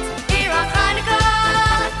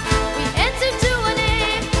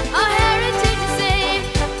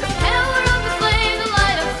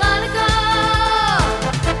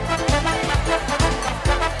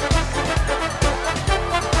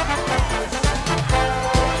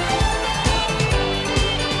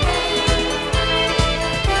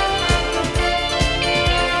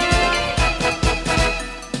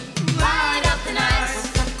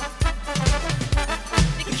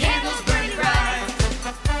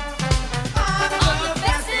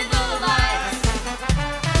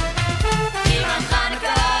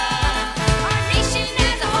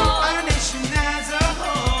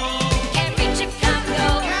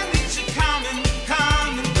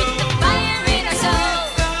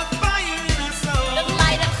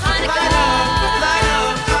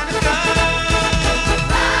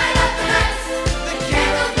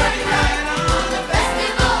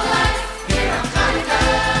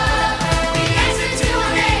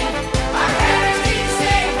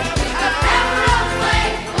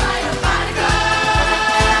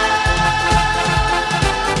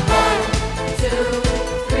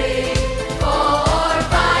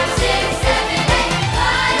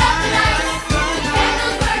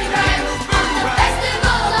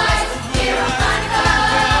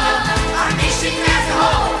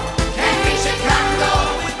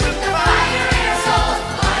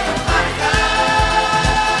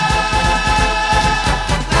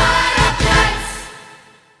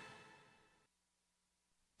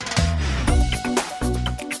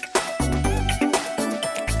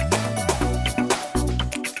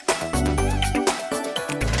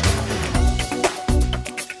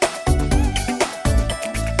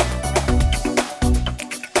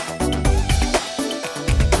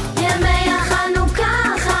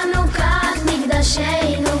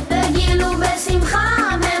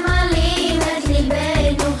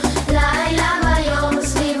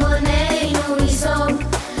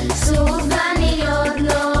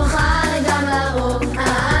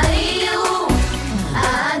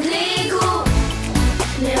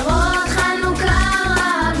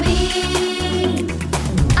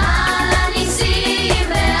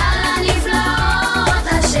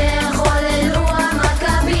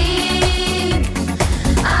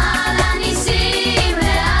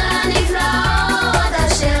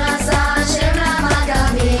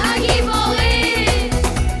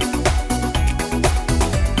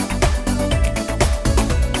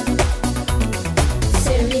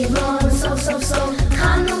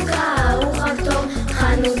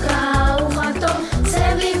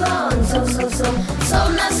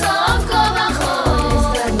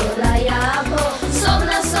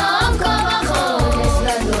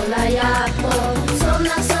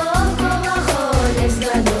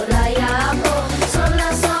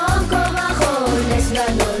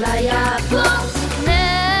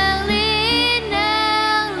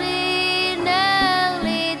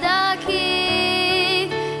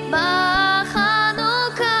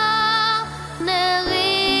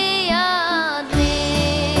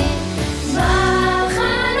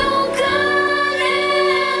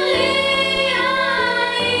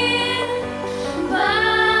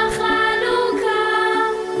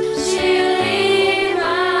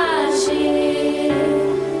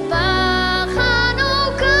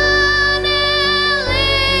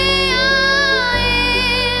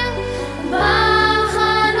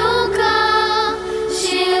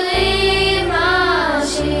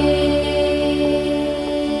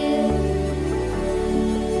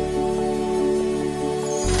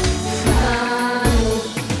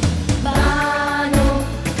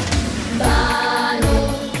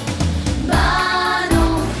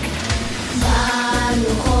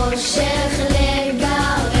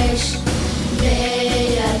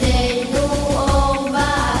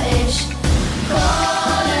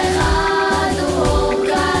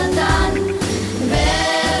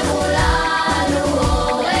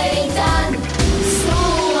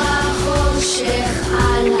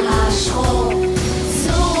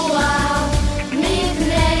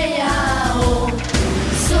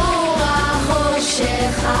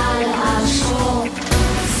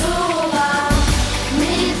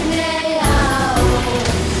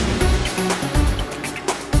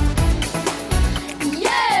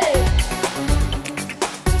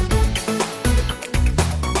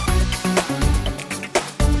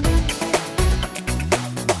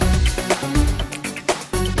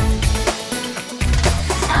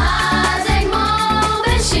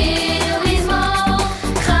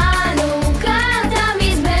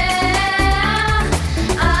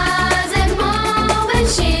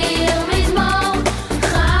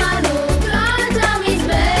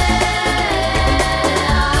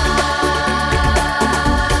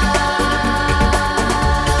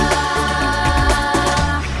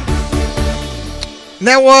And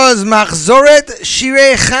that was Machzoret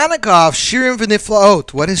Shirei Chanukah, Shirim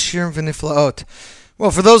V'Niflaot. What is Shirim V'Niflaot? Well,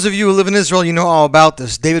 for those of you who live in Israel, you know all about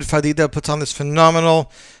this. David Fadida puts on this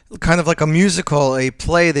phenomenal, kind of like a musical, a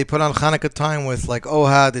play they put on Hanukkah time with like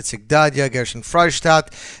Ohad, Itzik Dadya, Gershon Freistadt,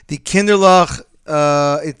 the Kinderlach,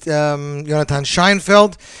 Jonathan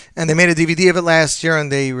Scheinfeld, and they made a DVD of it last year,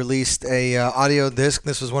 and they released a audio disc.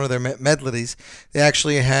 This was one of their medleys. They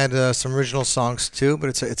actually had some original songs too,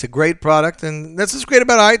 but it's a great product, and that's what's great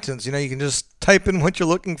about iTunes. You know, you can just type in what you're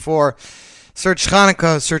looking for, search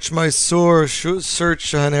Hanukkah, search Mysore, search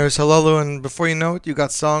Neres Halalu, and before you know it, you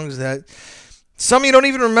got songs that some you don't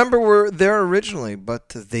even remember were there originally, but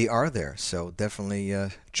they are there. So definitely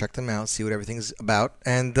check them out, see what everything's about,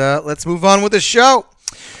 and let's move on with the show.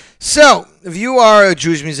 So, if you are a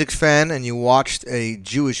Jewish music fan and you watched a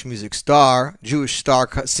Jewish star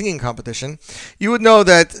singing competition, you would know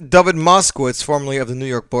that David Moskowitz, formerly of the New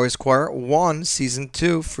York Boys Choir, won Season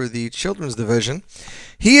 2 for the Children's Division.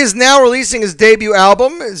 He is now releasing his debut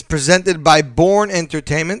album. It's presented by Born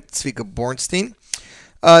Entertainment, Tzvika Bornstein.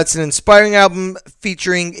 It's an inspiring album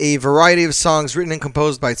featuring a variety of songs written and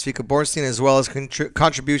composed by Tzvika Bornstein, as well as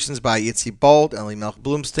contributions by Yitzi Bold, Eli Melch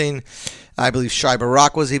Bloomstein. I believe Shai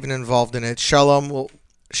Barak was even involved in it. Shalom,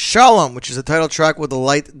 which is the title track, will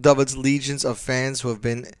delight David's legions of fans who have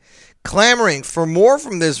been clamoring for more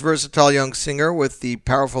from this versatile young singer with the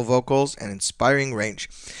powerful vocals and inspiring range.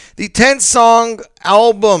 The 10-song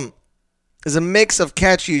album is a mix of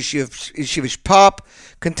catchy yeshivish pop,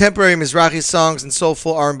 contemporary Mizrahi songs, and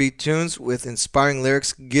soulful R&B tunes with inspiring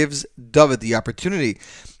lyrics. Gives David the opportunity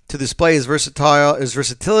to display his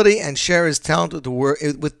versatility and share his talent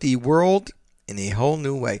with the world in a whole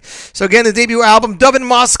new way. So again, the debut album, David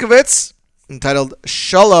Moskowitz, entitled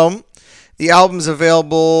Shalom. The album's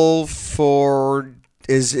available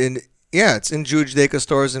it's in Jewish Deka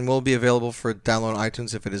stores and will be available for download on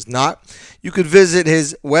iTunes if it is not. You could visit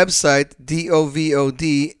his website,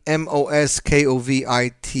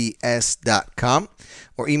 dovodmoskowits.com,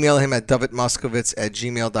 or email him at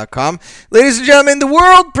davidmoskowitz@gmail.com. Ladies and gentlemen, the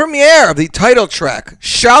world premiere of the title track,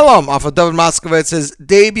 Shalom, off of David Moskowitz's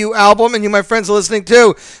debut album, and you, my friends, are listening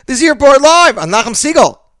to the Z Report Live on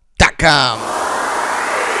NachumSiegel.com.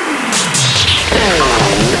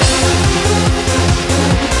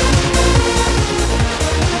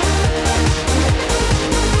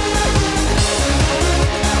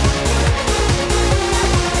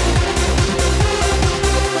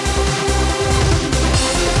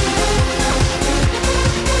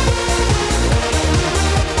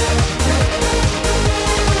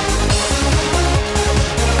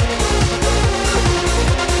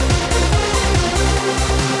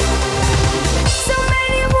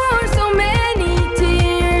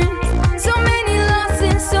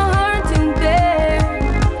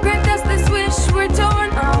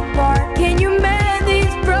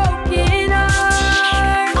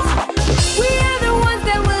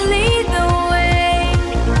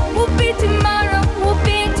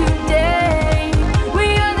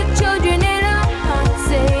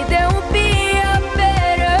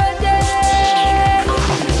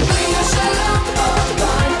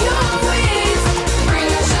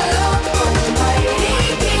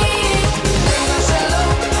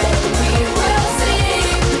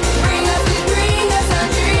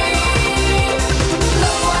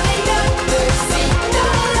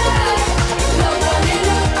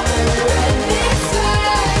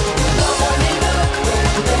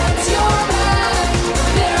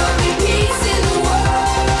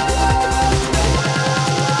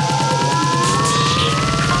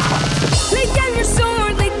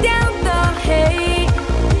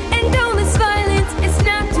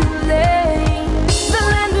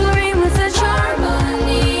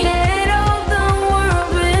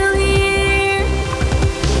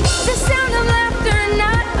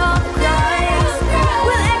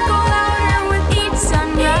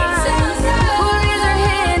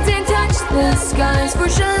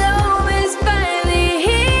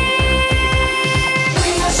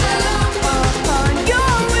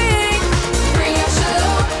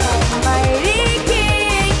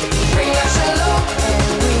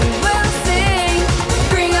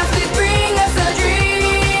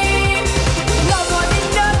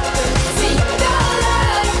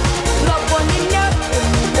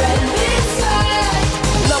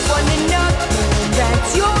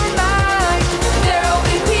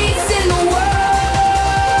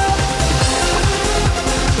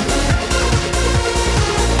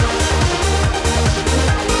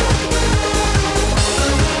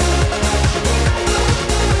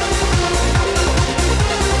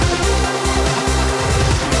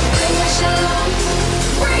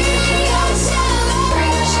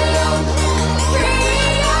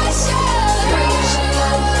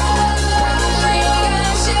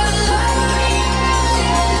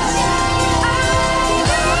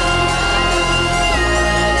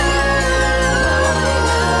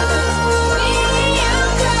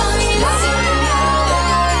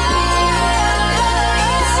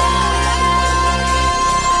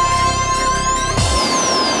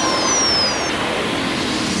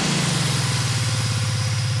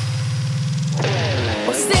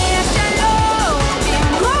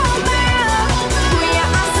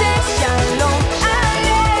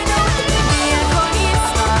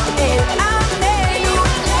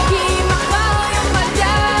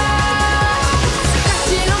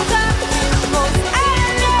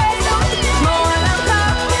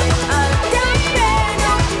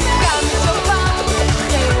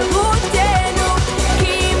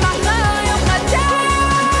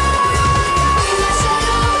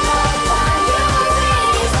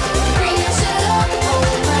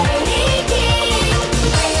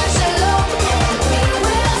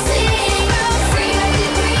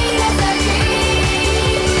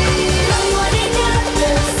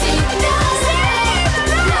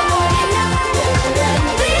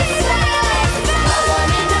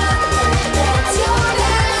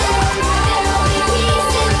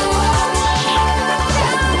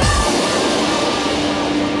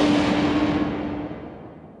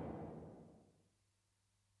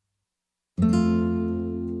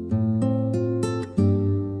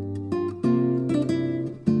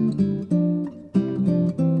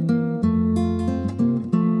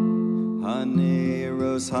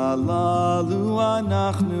 haneros halalu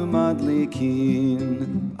anachnu madlikin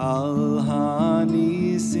al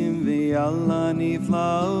hanisim ve'al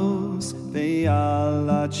haniflaos ve'al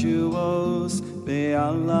hatshuos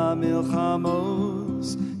ve'al hamilchamos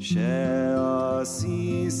she'asisa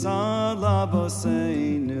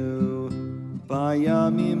lavoseinu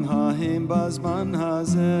bayamim hahem bazman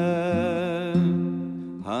hazeh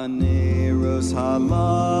haneros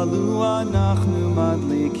halalu anachnu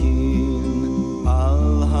madlikin al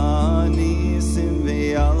hanisim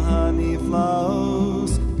ve'al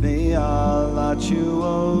haniflaos ve'al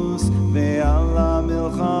hatshuos ve'al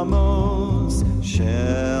hamilchamos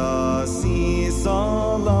she'asisa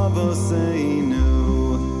lavoseinu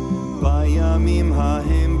bayamim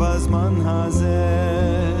hahem bazman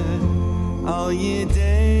hazeh al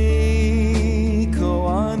yedei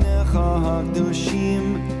kohanecha hakdoshim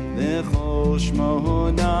v'chol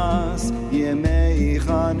shmonas yemei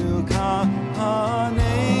Chanukah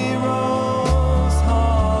haneros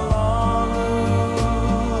halalu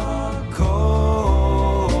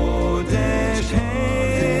kodesh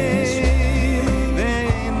heim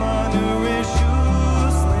ve'ein lanu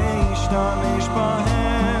reshus leishtamesh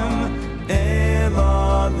bahem ela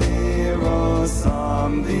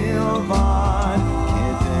lirosam bilvad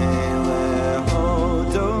kedei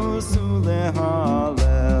lehodos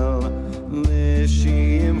ulehalel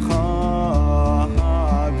lishimcha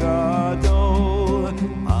hagadol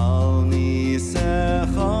al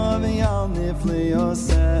nisecha ve'al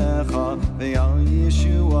nifliosecha ve'al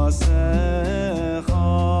yeshuasecha.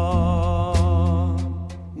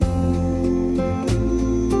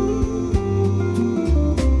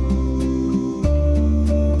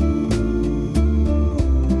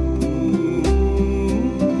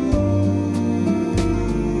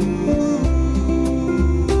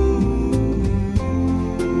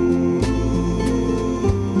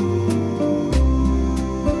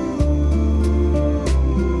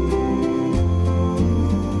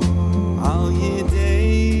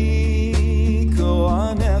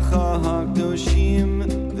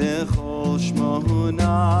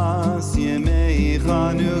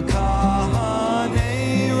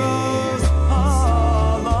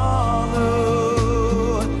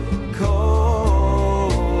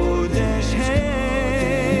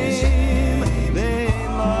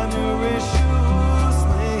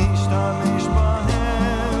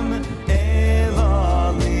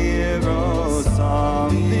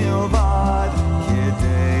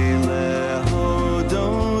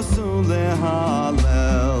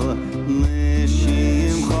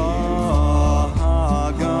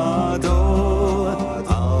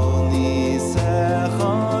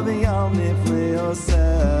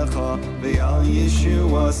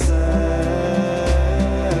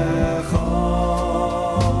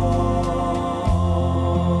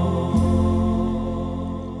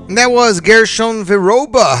 And that was Gershon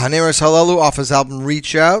Viroba, Haneros Halalu, off his album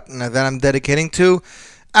Reach Out, and that I'm dedicating to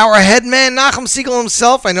our headman, Nachum Siegel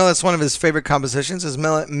himself. I know that's one of his favorite compositions, as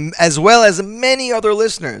well as many other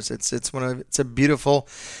listeners. It's a beautiful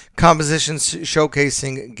composition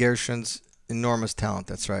showcasing Gershon's enormous talent.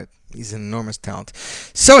 That's right. He's an enormous talent.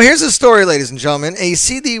 So here's a story, ladies and gentlemen. A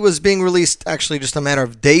CD was being released actually just a matter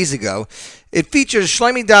of days ago. It features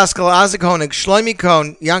Shlomi Daskal, Isaac Honig, Shlomi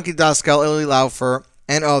Cohn, Yankee Daskal, Eli Laufer,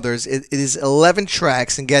 and others. It is 11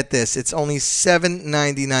 tracks, and get this, it's only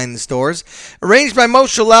 $7.99 in stores. Arranged by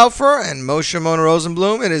Moshe Laufer and Moshe Mona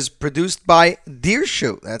Rosenblum. It is produced by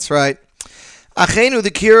Dirshu. That's right. Achenu,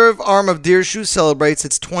 the Kiruv arm of Dirshu, celebrates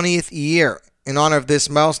its 20th year. In honor of this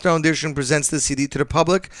milestone, Dirshu presents the CD to the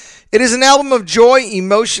public. It is an album of joy,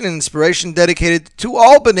 emotion, and inspiration dedicated to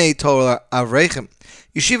all B'nai Torah Avrechem,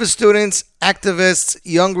 yeshiva students, activists,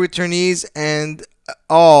 young returnees, and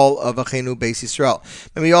all of Achenu Beis Yisrael.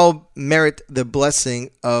 May we all merit the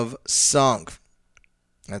blessing of song.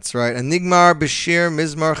 That's right. Nigmar B'shir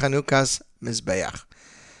Mizmar Chanukas Mizbeach.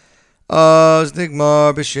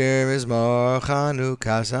 Nigmar B'shir Mizmar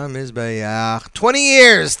Chanukas Mizbeach. 20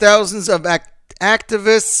 years, thousands of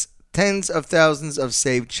activists, tens of thousands of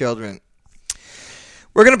saved children.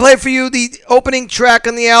 We're going to play for you the opening track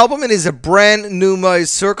on the album. It is a brand new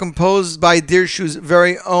Ma'aser composed by Dirshu's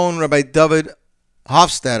very own Rabbi David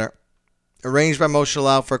Hofstadter, arranged by Moshe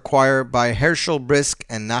Laufer, choir by Herschel Brisk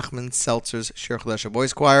and Nachman Seltzer's Shir Chadasha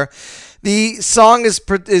Voice Choir. The song is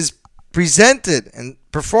presented and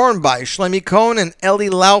performed by Shlomi Cohn and Eli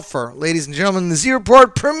Laufer. Ladies and gentlemen, the Z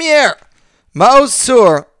Report premiere,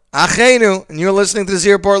 Ma'aser Achenu, and you're listening to the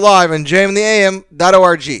Z Report live on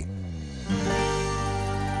jmintheam.org.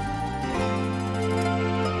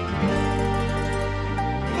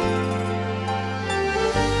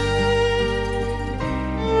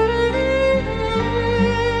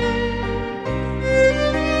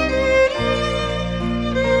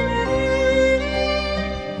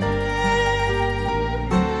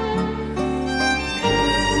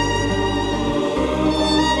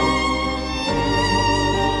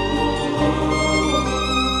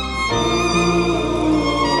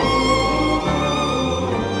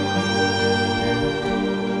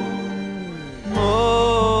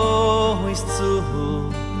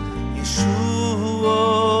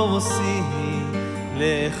 עושי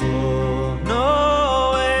לכונוה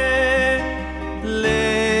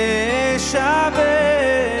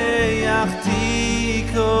לשבח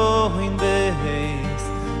תיקוין בייס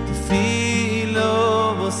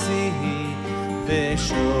תפילו עושי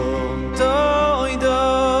ושום תוידו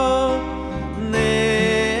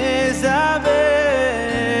נזבח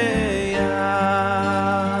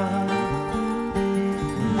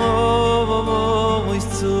מו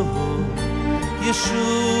יצאו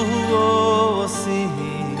ישוע עושי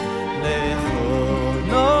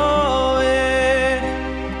לכונוה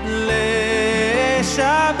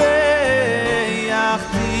לשבח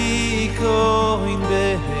תיקוין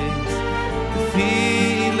בייס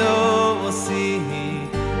תפילו עושי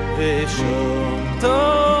ושום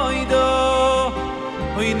תוידו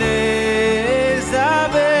הוי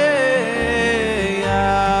נזבח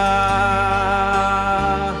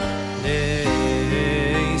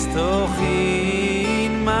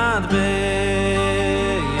להסתוכין מטבע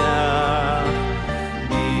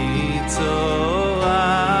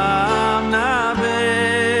ביצועם נבח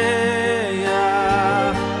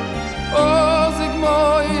עוזק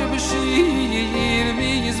מויר בשיר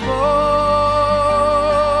מזבוי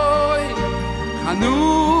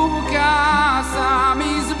חנוכת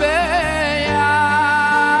המזבח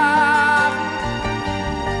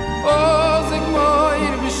עוזק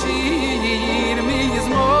מויר בשיר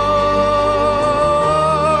מזבוי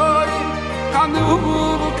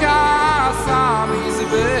חנוכת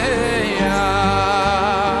המזבח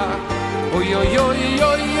אוי אוי אוי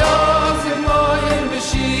אוי עוזק מויר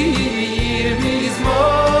בשיר מזבוי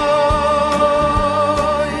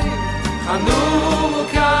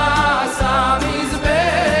חנוכת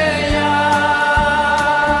המזבח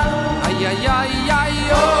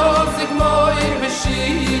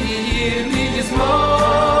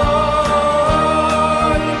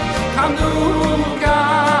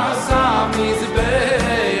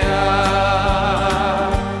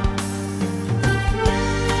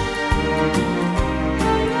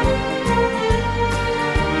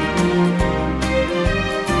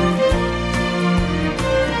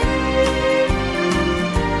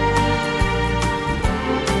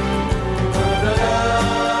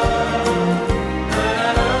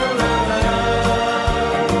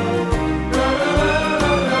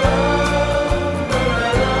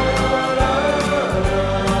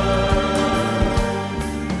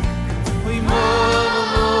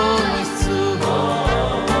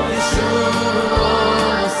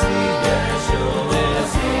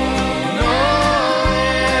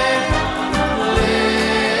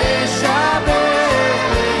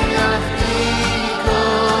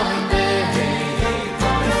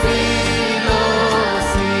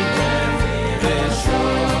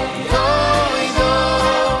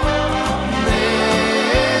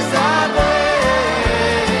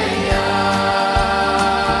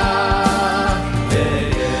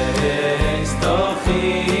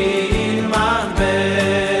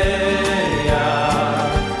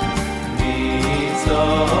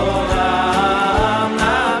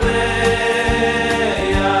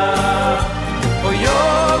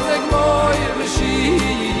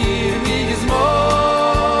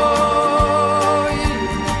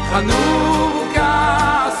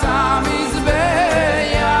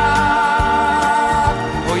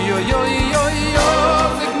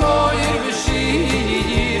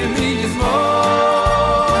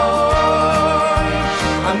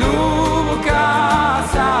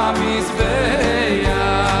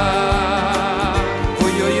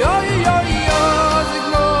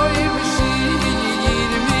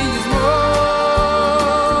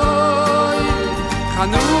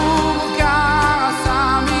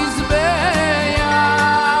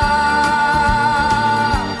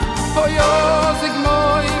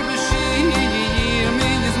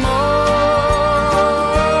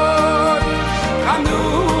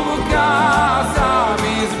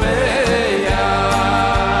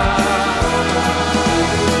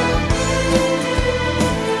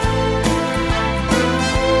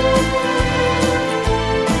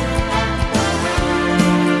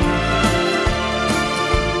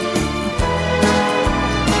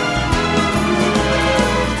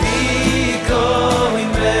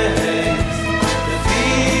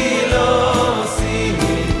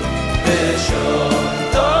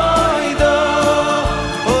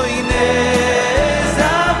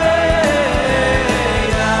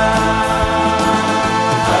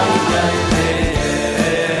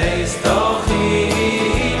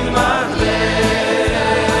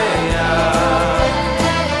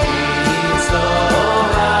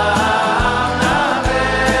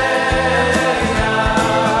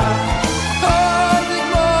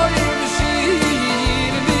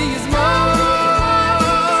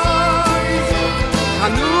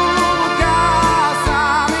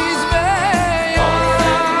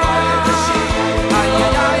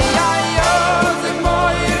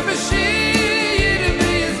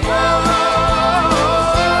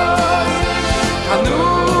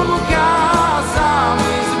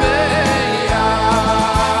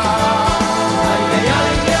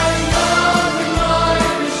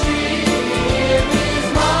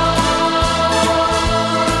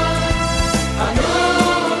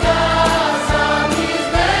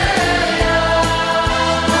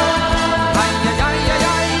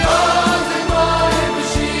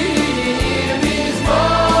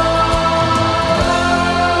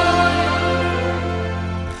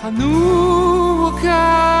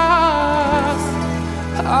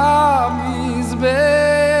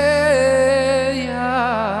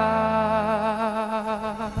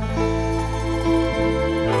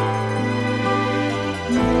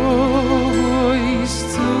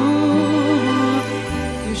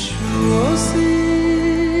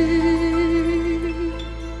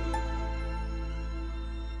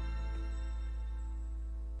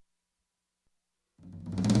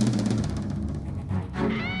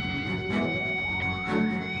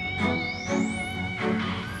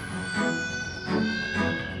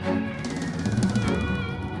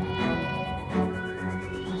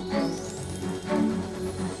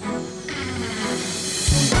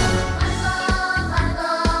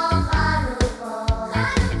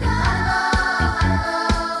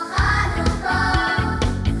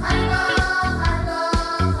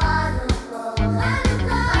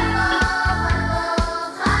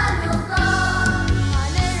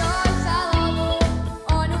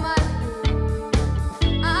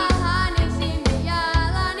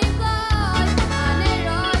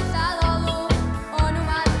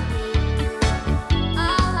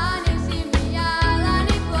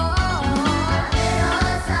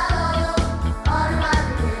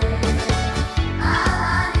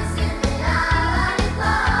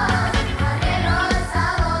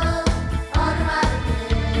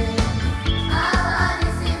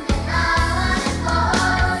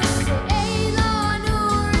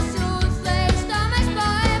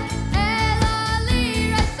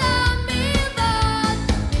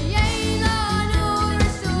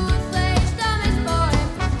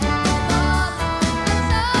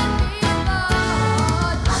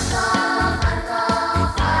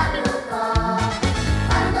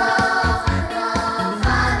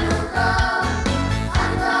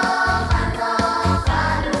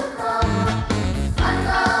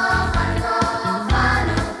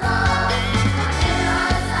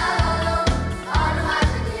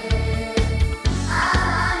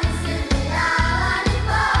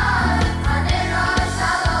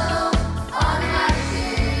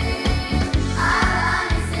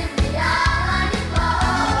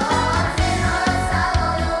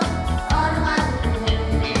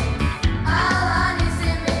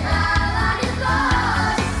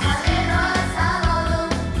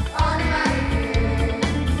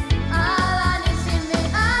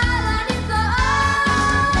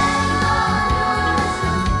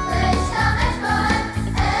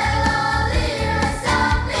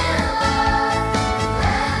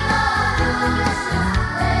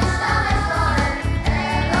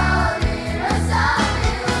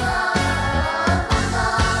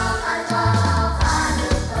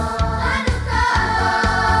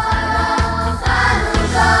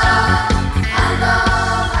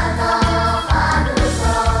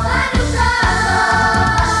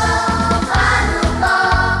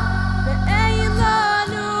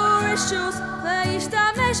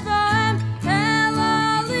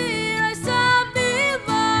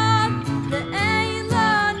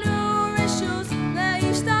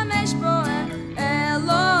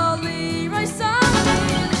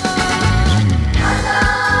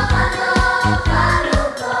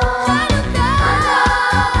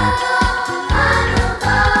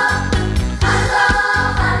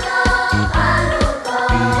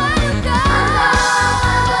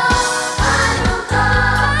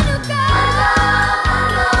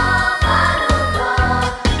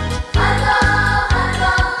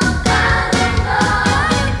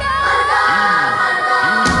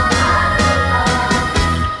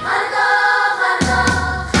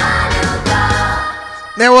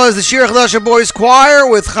There was the Shir Chadasha Boys Choir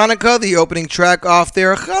with Hanukkah, the opening track off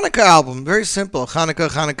their Hanukkah album. Very simple.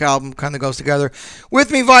 Hanukkah album kind of goes together.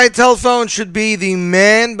 With me via telephone should be the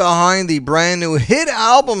man behind the brand new hit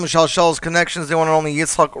album, Shalshal's Connections, the one and only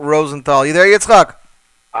Yitzchak Rosenthal. You there, Yitzchak?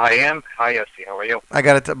 I am. Hi, Yossi. How are you? I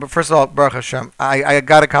got it. But first of all, Baruch Hashem, I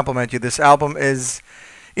got to compliment you. This album is...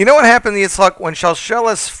 You know what happened, Yitzchak, when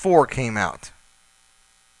Shalshelis 4 came out?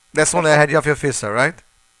 That's the one that had Yaf Yafisa, right?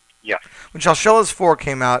 Yeah. When Shalshelis 4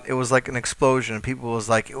 came out, it was like an explosion. People was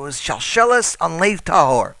like, it was Shalshelis on Lev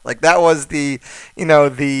Tahor. Like that was the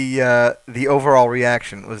overall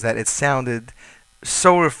reaction, was that it sounded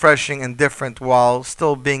so refreshing and different while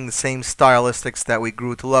still being the same stylistics that we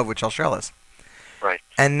grew to love with Shalshelis. Right.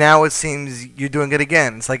 And now it seems you're doing it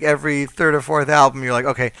again. It's like every third or fourth album, you're like,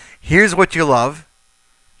 okay, here's what you love.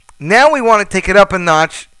 Now we want to take it up a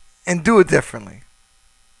notch and do it differently.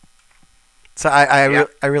 So I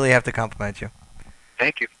really have to compliment you.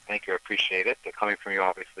 Thank you. I appreciate it. Coming from you,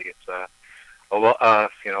 obviously, it's a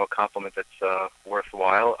compliment that's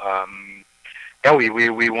worthwhile.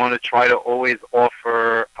 We want to try to always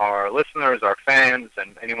offer our listeners, our fans,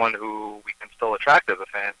 and anyone who we can still attract as a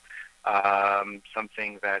fan,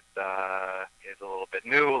 something that is a little bit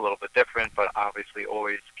new, a little bit different, but obviously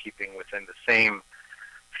always keeping within the same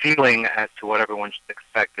feeling as to what everyone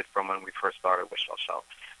expected from when we first started with Shalshal.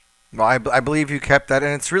 Well, I believe you kept that,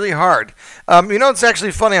 and it's really hard. It's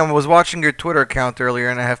actually funny. I was watching your Twitter account earlier,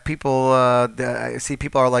 and I have people. I see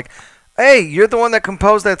people are like, "Hey, you're the one that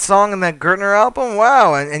composed that song in that Gertner album?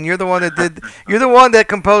 Wow!" And you're the one that did. You're the one that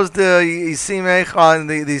composed the Yisimech on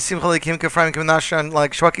the Simcha Lekim Kefraim Kimnasha on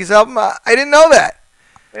like Shwaki's album. I didn't know that.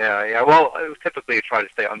 Yeah. Well, typically you try to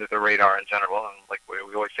stay under the radar in general, and like we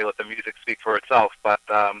always say, let the music speak for itself. But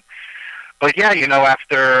yeah,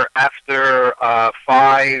 after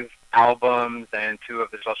 5 albums and 2 of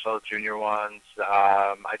the Shalshal Junior ones,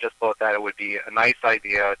 I just thought that it would be a nice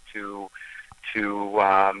idea to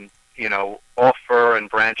offer and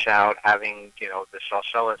branch out, having the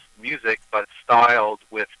Shalshelis music, but styled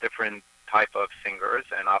with different type of singers.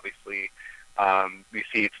 And obviously, you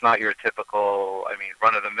see, it's not your typical,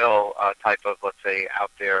 run-of-the-mill type of, let's say,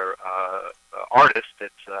 out there artist.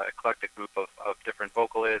 It's an eclectic group of different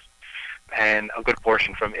vocalists, and a good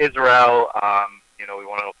portion from Israel. We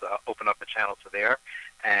want to open up a channel to there,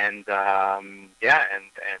 and I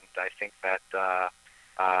think that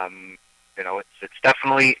it's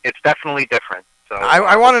definitely different. So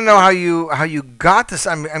I want to know how you got this.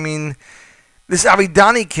 I mean, this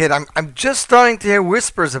Avidani kid. I'm just starting to hear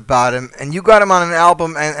whispers about him, and you got him on an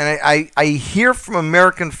album, and I hear from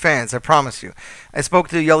American fans. I promise you. I spoke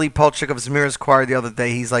to Yali Polchik of Zmira's Choir the other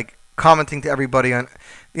day. He's like commenting to everybody on.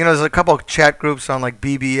 There's a couple of chat groups on like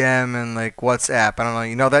BBM and like WhatsApp. I don't know.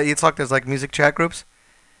 You know that Yitzhak? There's like music chat groups.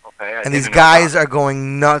 Okay. And these guys are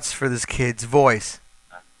going nuts for this kid's voice.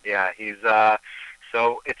 Yeah, he's.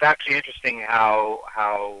 So it's actually interesting how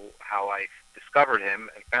I discovered him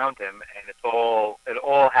and found him, and it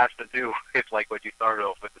all has to do with like what you started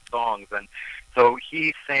off with, the songs. And so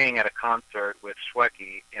he sang at a concert with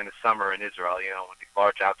Shweki in the summer in Israel, a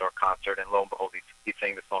large outdoor concert, and lo and behold, he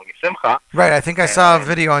sang the song Yisimcha. Right, I think I saw a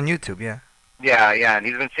video on YouTube, yeah. Yeah, and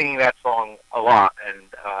he's been singing that song a lot, and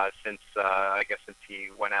since he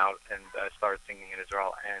went out and started singing in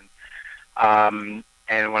Israel,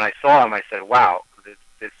 and when I saw him, I said, "Wow,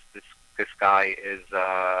 this guy is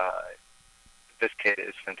this kid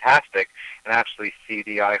is fantastic." And actually,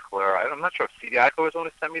 C.D. Eichler, I'm not sure if C.D. Eichler was going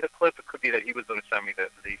to send me the clip. It could be that he was going to send me the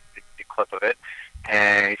clip of it,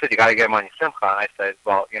 and he said, "You got to get him on Yisimcha." And I said,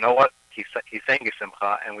 "Well, you know what? He sang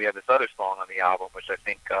Yisimcha, and we have this other song on the album, which I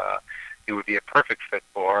think he would be a perfect fit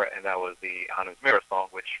for, and that was the Hanus Mira song,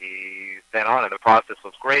 which he then on, and the process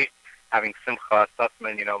was great. Having Simcha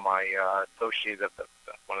Sussman, my associate,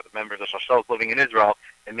 one of the members of Shalshal, living in Israel,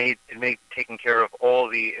 it made taking care of all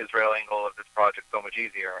the Israel angle of this project so much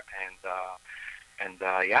easier. And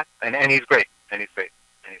he's great, and he's great.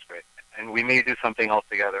 And we may do something else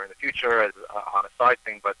together in the future as on a side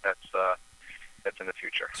thing, but that's in the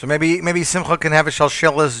future. So maybe Simcha can have a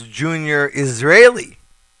Shalshelis Junior Israeli.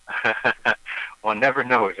 One never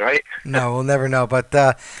knows, right? No, we'll never know. But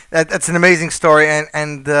that's an amazing story,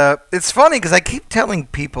 and it's funny because I keep telling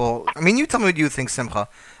people. I mean, you tell me what you think, Simcha,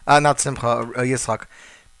 not Simcha, Yitzhak.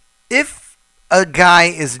 If a guy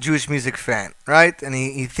is a Jewish music fan, right, and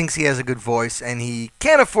he thinks he has a good voice, and he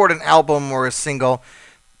can't afford an album or a single,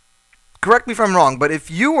 correct me if I'm wrong, but if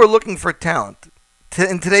you were looking for talent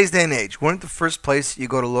in today's day and age, wouldn't the first place you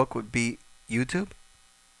go to look would be YouTube?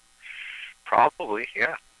 Probably,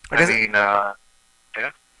 yeah.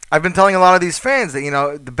 Yeah. I've been telling a lot of these fans that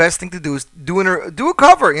the best thing to do is do a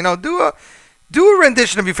cover. do a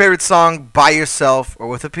rendition of your favorite song by yourself, or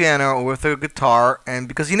with a piano, or with a guitar, and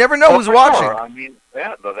because you never know who's for watching. Sure. I mean,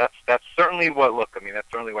 yeah, no, that's certainly what. Look, I mean, that's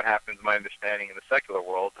certainly what happens. My understanding in the secular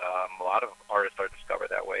world, a lot of artists are discovered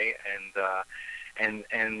that way, and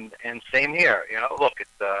same here. You know, look,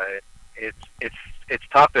 it's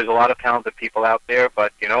tough. There's a lot of talented people out there,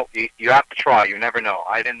 but you know, you have to try. You never know.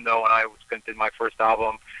 I didn't know when I did my first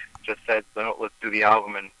album. Just said, let's do the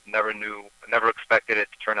album, and never expected it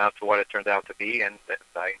to turn out to what it turned out to be. And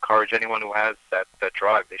I encourage anyone who has that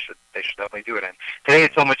drive, they should definitely do it. And today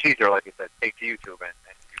it's so much easier, like you said, take to YouTube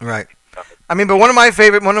and Right. I mean, but one of my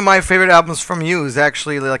favorite albums from you is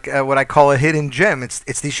actually like what I call a hidden gem.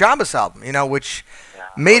 It's the Shabbos album, you know, which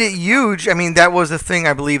made it huge. I mean, that was the thing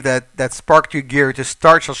I believe that sparked your gear to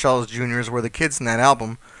start Shalshelis Juniors, were the kids in that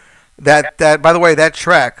album. That by the way, that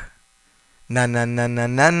track. Na na na na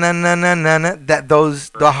na na na na na.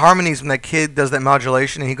 The harmonies when that kid does that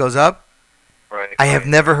modulation and he goes up. Right. I have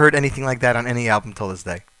never heard anything like that on any album till this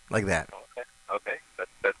day, like that. Okay,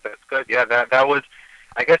 that's good. Yeah, that was.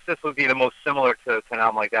 I guess this would be the most similar to an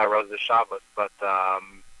album like that, Rose of Shabbos. But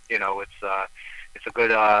you know, it's a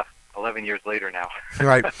good 11 years later now.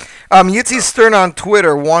 Right. Yitzi Stern on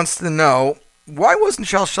Twitter wants to know, why wasn't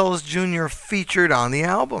Shalshelis Jr. featured on the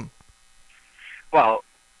album? Well,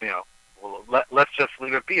 you know. Let's just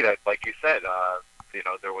leave it be that, like you said, you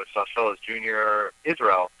know, there was Shalshelis Jr.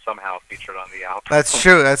 Israel somehow featured on the album. That's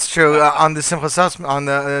true. On the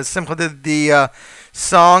Simcha did the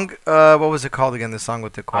song. What was it called again? The song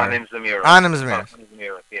with the choir. Anim Zamira. Anim Zamira.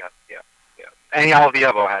 Yeah. And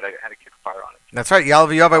Yalav had a kickfire on it. That's right.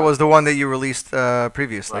 Yalav was the one that you released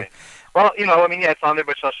previously. Right. Well, you know, I mean, yeah, it's on there,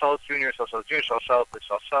 but Shalshelis Jr.,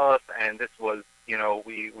 Shalshelis, and this was, you know,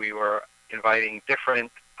 we were inviting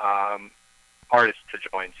different artists to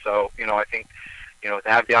join. So, you know, I think, you know, to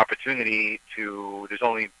have the opportunity there's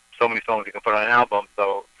only so many songs you can put on an album,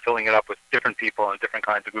 so filling it up with different people and different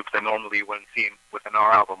kinds of groups that normally wouldn't see within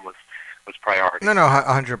our album was priority. No,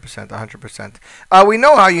 100%. We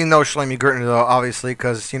know how you know Shlomi Gertner, though, obviously,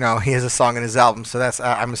 because, you know, he has a song in his album, so that's,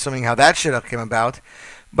 I'm assuming how that shit came about.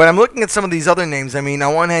 But I'm looking at some of these other names. I mean,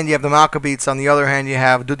 on one hand, you have the Maccabeats, on the other hand, you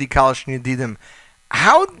have Dudi Kalash and Yedidim.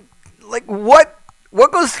 How, like, what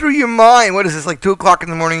goes through your mind? What is this, like 2 o'clock in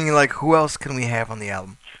the morning, and you're like, who else can we have on the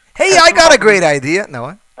album? Hey, I got a great idea. No,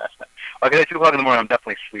 what? Okay, at 2 o'clock in the morning, I'm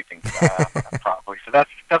definitely sleeping, probably. So that's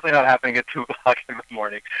definitely not happening at 2 o'clock in the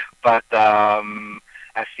morning. But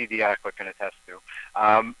as CD Aqua can attest to.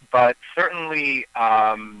 But certainly,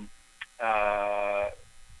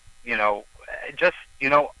 you know, just, you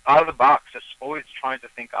know, out of the box, just always trying to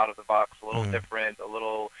think out of the box, a little different, a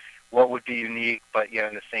little what would be unique, but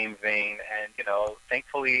in the same vein. And, you know,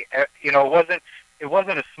 thankfully, you know, it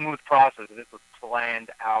wasn't a smooth process. This was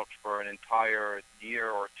planned out for an entire year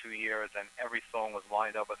or 2 years, and every song was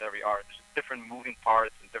lined up with every artist. There's different moving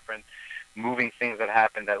parts and different moving things that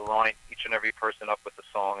happened that line each and every person up with the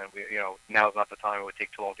song. And we, you know, now's not the time. It would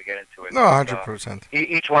take too long to get into it. No, 100%.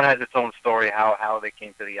 Each one has its own story, how they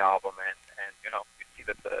came to the album, and you know, you see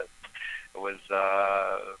that it was.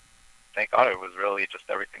 Thank God, it was really just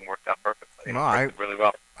everything worked out perfectly. Really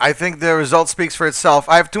well. I think the result speaks for itself.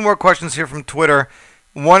 I have 2 more questions here from Twitter.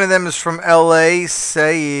 One of them is from L.A.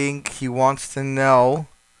 saying he wants to know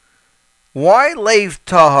why Lev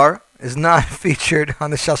Tahar is not featured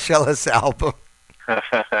on the Shalshelis album.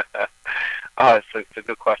 It's a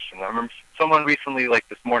good question. I remember someone recently, like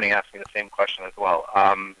this morning, asked me the same question as well.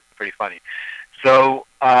 Pretty funny. So,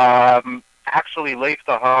 actually, Lev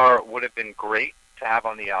Tahar would have been great to have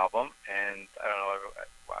on the album, and I don't know,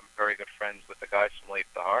 I'm very good friends with the guys from Lev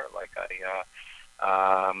Tahar. Like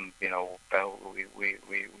you know, we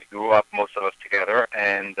grew up, most of us together,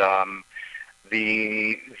 and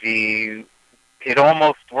it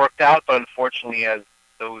almost worked out, but unfortunately, as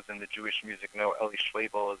those in the Jewish music know, Eli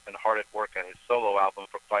Schwebel has been hard at work at his solo album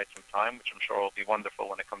for quite some time, which I'm sure will be wonderful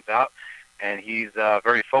when it comes out. And he's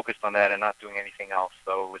very focused on that and not doing anything else.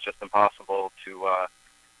 So it was just impossible to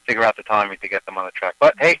figure out the timing to get them on the track.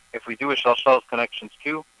 But hey, if we do a Shalshelis Connections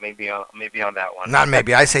 2, maybe on that one. Not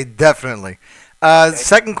maybe, I say definitely.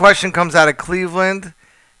 Second question comes out of Cleveland.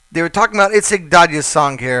 They were talking about Itzik Dadya's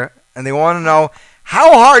song here, and they want to know,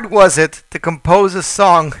 how hard was it to compose a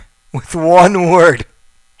song with one word?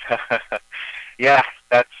 Yeah,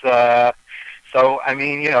 that's so. I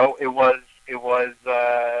mean, you know, it was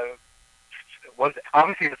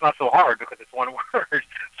obviously it's not so hard because it's one word.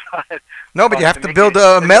 No, but you have to build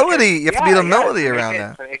a melody. You have to build a melody around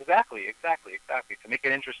that. Exactly. To make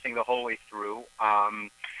it interesting the whole way through.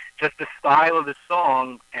 Just the style of the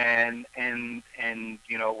song and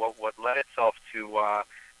you know what led itself to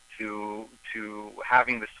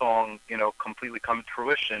having the song, you know, completely come to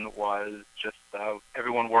fruition was just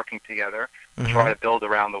everyone working together to Mhm. try to build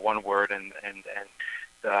around the one word, and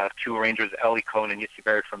two arrangers, Eli Cohen and Yitzi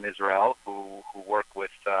Berry from Israel, who work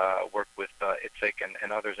with Itzik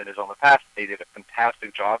and others in Israel in the past. They did a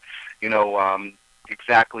fantastic job,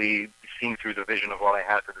 exactly seeing through the vision of what I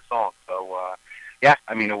had for the song. So yeah,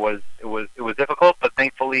 I mean, it was difficult, but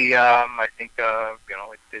thankfully, I think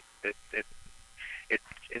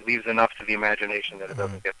it leaves enough to the imagination that it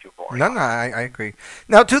doesn't get too boring. No, I agree.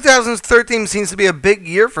 Now, 2013 seems to be a big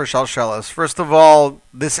year for Shalshelis. First of all,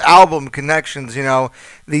 this album, Connections,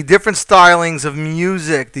 the different stylings of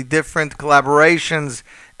music, the different collaborations.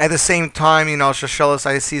 At the same time, Shalshelis,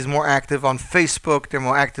 I see, is more active on Facebook. They're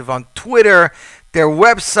more active on Twitter. Their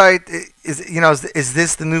website, is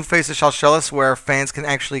this the new face of Shalshelis where fans can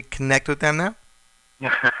actually connect with them now?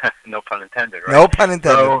 No pun intended, right? No pun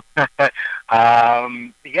intended. So,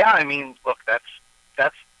 yeah, I mean, look, that's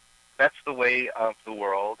the way of the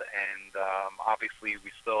world, and obviously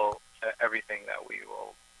we still everything that we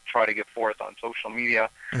will try to get forth on social media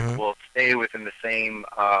will stay within the same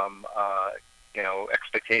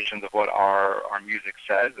expectations of what our music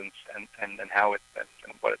says and how it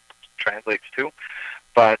and what it translates to.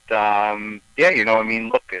 But yeah, I mean,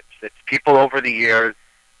 look, it's people over the years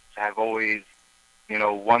have always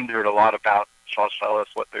wondered a lot about Shalshelis,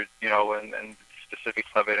 what they're, and specifics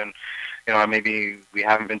of it, and maybe we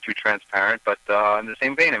haven't been too transparent, but in the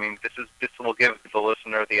same vein, I mean, this will give the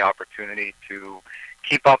listener the opportunity to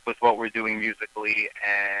keep up with what we're doing musically,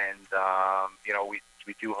 and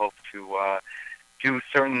we do hope to do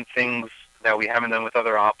certain things that we haven't done with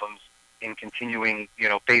other albums in continuing,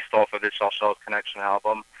 based off of this Shalshelis Connection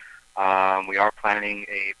album. We are planning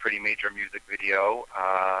a pretty major music video.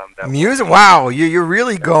 Music? Wow, you're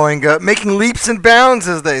really going, making leaps and bounds,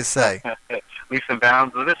 as they say. Leaps and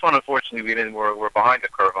bounds. Well, this one, unfortunately, we're behind the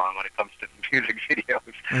curve on when it comes to music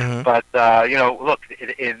videos. Mhm. But look,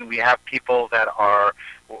 we have people that are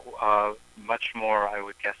much more, I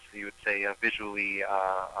would guess you would say, visually.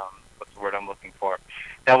 What's the word I'm looking for?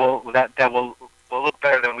 That will look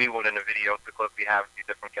better than we would in a video because we have the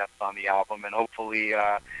different guests on the album, and hopefully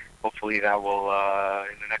that will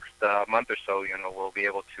in the next month or so, we'll be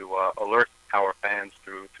able to alert our fans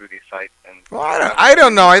through these sites. And Well, I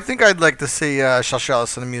don't know. I think I'd like to see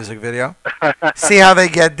Shalshelis in a music video. See how they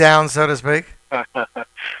get down, so to speak.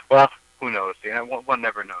 Well, who knows? One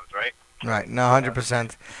never knows, right? Right. No,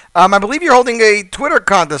 100%. I believe you're holding a Twitter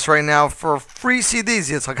contest right now for free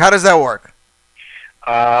CDs. It's like, how does that work?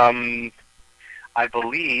 I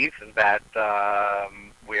believe that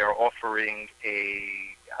we are offering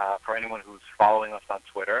for anyone who's following us on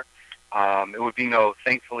Twitter. It would be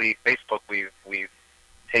thankfully Facebook we've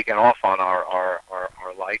taken off on our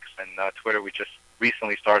likes, and Twitter we just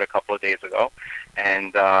recently started a couple of days ago,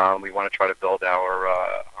 and we want to try to build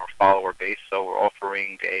our follower base. So we're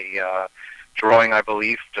offering a drawing, I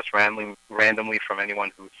believe, just randomly from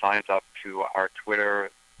anyone who signs up to our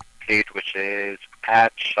Twitter page, which is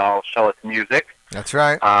at Shalshelis Music. That's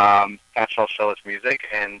right. At Shalshelis Music,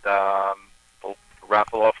 and we'll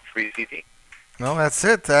raffle off a free CD. Well, that's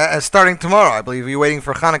it. Starting tomorrow, I believe. You're waiting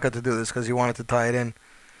for Hanukkah to do this because you wanted to tie it in.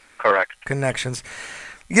 Correct. Connections.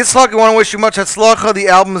 Yitzhak, I want to wish you much hatzlacha. The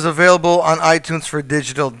album is available on iTunes for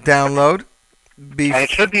digital download. And it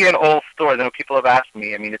should be in all stores. I know people have asked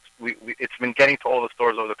me. I mean, it's been getting to all the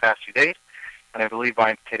stores over the past few days, and I believe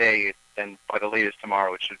by today, and by the latest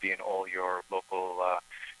tomorrow, it should be in all your local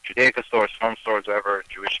Judaica stores, farm stores, wherever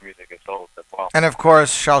Jewish music is sold as well. And of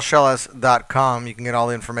course, Shalshelis.com. You can get all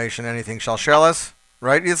the information, anything Shalshelis,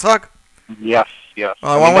 right, Yitzhak? Yes.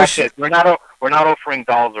 Well, We're not offering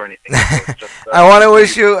dolls or anything. So it's just, I want to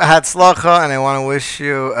wish you hatzlacha, and I want to wish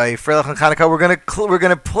you a Freilich and Hanukkah. We're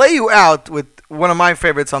gonna play you out with one of my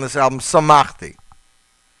favorites on this album, Samachti.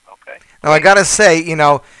 Okay. Now I gotta say,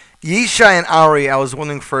 Yishai and Ari, I was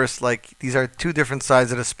wondering first, like, these are two different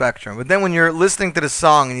sides of the spectrum. But then when you're listening to the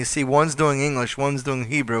song and you see one's doing English, one's doing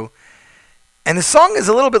Hebrew, and the song is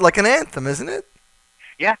a little bit like an anthem, isn't it?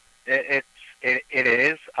 Yeah, it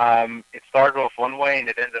is. It started off one way and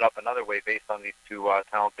it ended up another way based on these two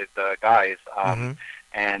talented guys.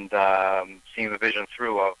 And seeing the vision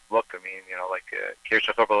through of, look, I mean, like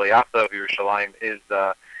Kirsha Torbaliyasa of Yerushalayim is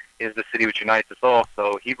the city which unites us all.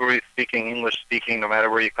 So Hebrew speaking, English speaking, no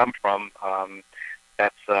matter where you come from,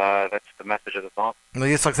 that's the message of the song. Well,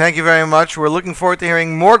 Yitzhak, thank you very much. We're looking forward to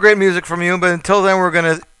hearing more great music from you. But until then, we're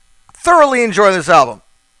going to thoroughly enjoy this album.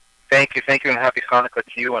 Thank you, and happy Hanukkah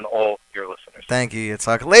to you and all your listeners. Thank you,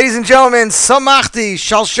 Yitzhak. Ladies and gentlemen, Samachti,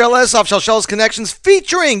 Shalshelis of Shalshelis Connections,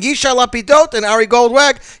 featuring Yishai Lapidot and Ari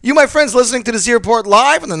Goldwag. You, my friends, listening to the Z Report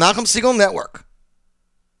live on the Nachum Segal Network.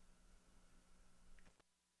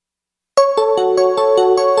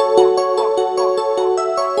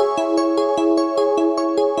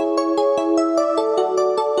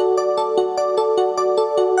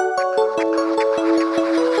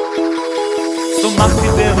 שמחתי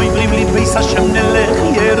ואומרים לי בייס השם נלך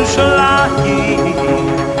ירושלים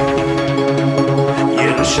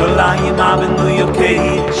ירושלים אבנו יוקי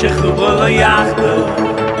שחובו לא יחדו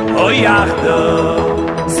או יחדו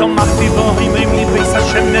שמחתי ואומרים לי בייס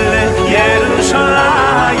השם נלך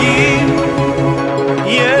ירושלים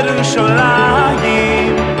ירושלים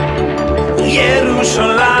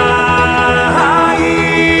ירושלים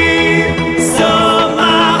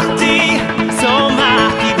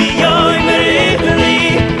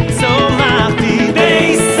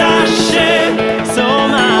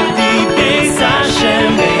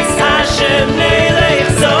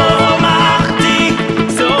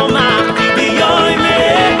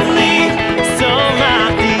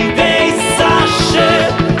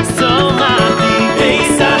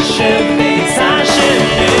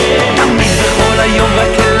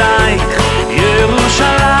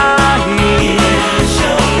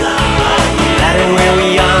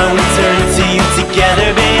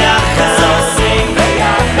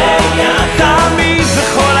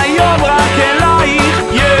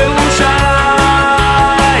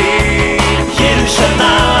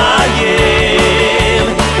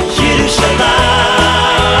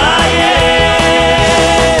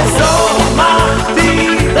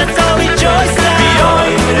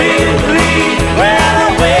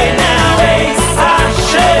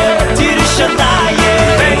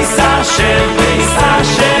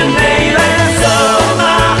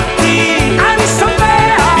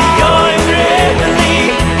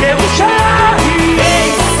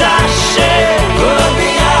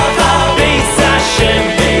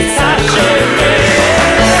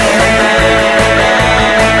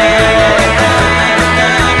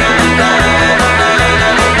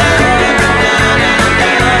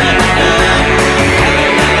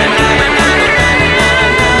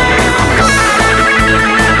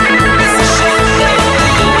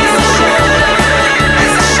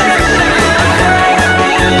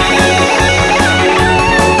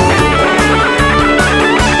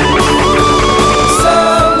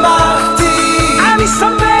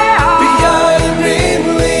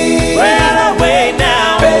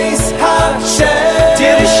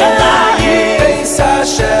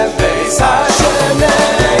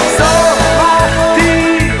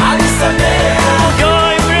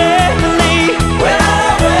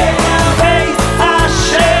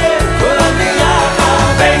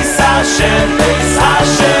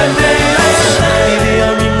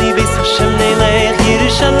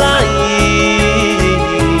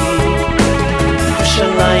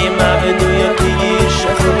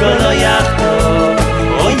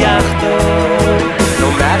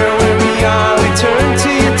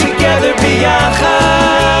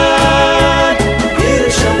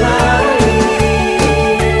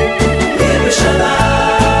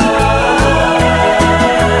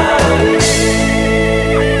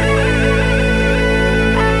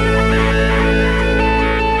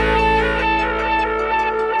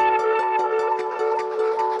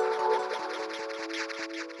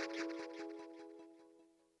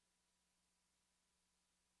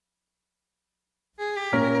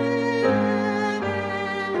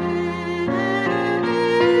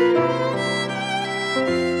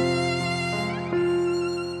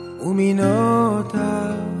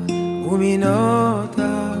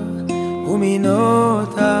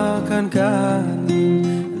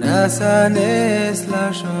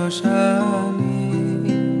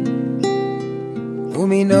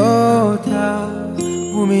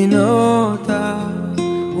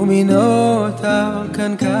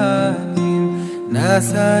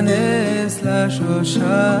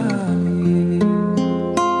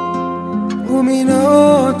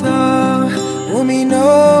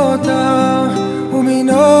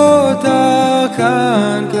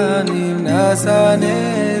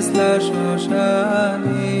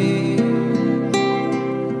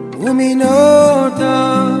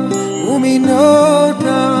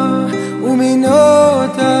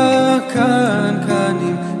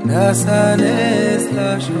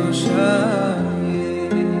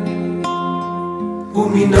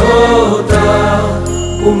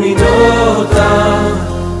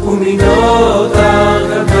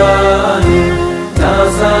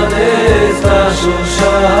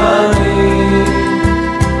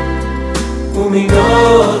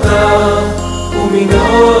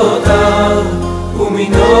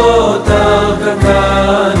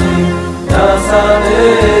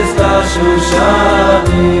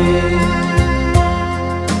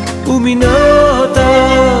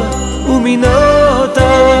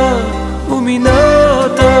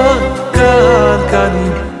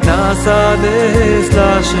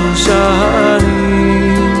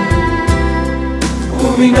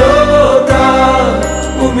Uminota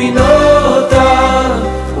ומינותה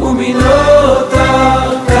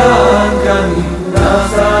כאן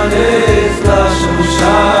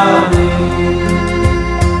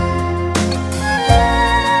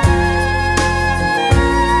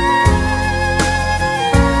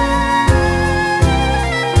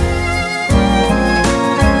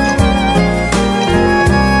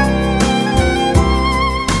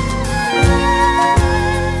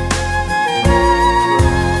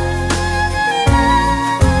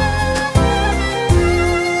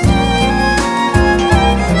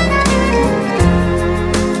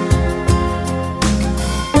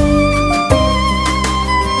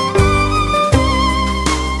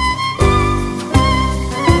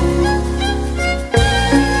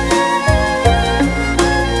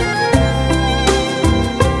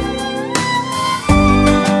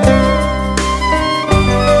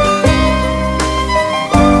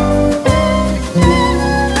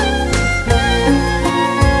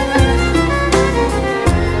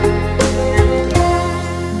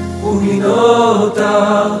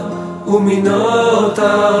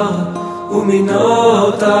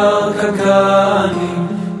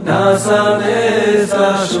נעשה נס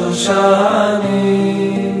לשושנים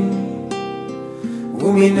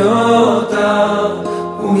ומינותה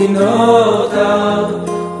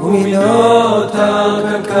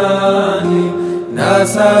קנקני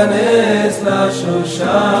נעשה נס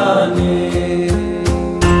לשושנים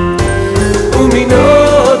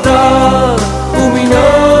ומינותה קנקני נעשה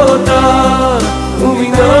נס לשושנים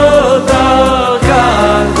ומינותה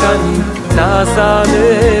קנקני נעשה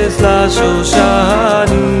נס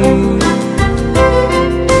לשושנים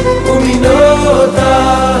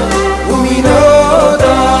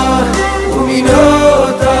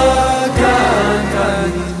ומינותה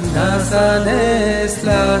קנקני נעשה נס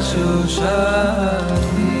לשושנים.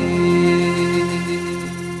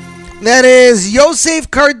 That is Yosef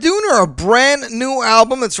Karduner, a brand new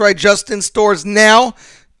album. That's right, just in stores now.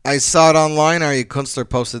 I saw it online. Aryeh Kunstler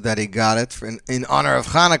posted that he got it in honor of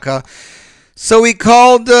Hanukkah. So we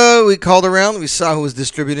called around. We saw who was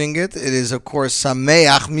distributing it. It is, of course,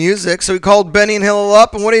 Sameach Music. So we called Benny and Hillel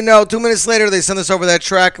up, and what do you know? 2 minutes later, they sent us over that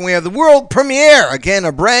track, and we have the world premiere. Again,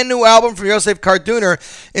 a brand new album from Yosef Karduner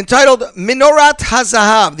entitled Minorat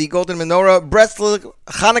HaZahav, the Golden Menorah, Breathtaking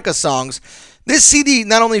Hanukkah songs. This CD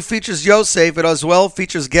not only features Yosef, it as well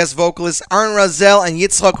features guest vocalists Aaron Razel and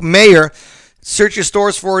Yitzchak Meir. Search your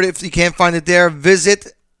stores for it. If you can't find it there,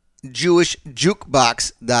 visit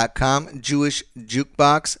JewishJukebox.com.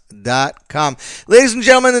 JewishJukebox.com. Ladies and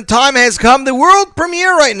gentlemen, the time has come. The world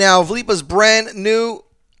premiere right now of Lipa's brand new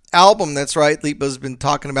album. That's right. Lipa's been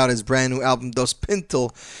talking about his brand new album, Dos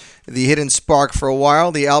Pintel, The Hidden Spark, for a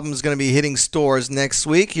while. The album is going to be hitting stores next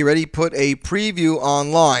week. He already put a preview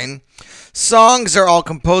online. Songs are all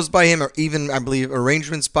composed by him, or even, I believe,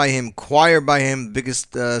 arrangements by him, choir by him. The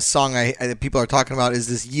biggest song that people are talking about is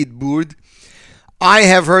this Yid Burd. I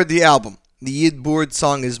have heard the album. The Yid Burd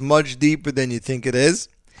song is much deeper than you think it is.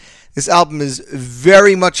 This album is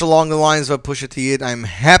very much along the lines of Pusha T Yid, I'm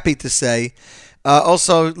happy to say.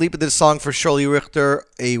 Also, Lipa did a song for Shirley Richter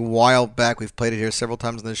a while back. We've played it here several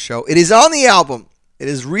times on this show. It is on the album. It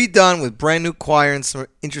is redone with brand new choir and some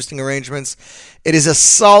interesting arrangements. It is a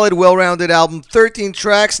solid, well-rounded album. 13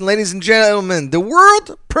 tracks. And ladies and gentlemen, the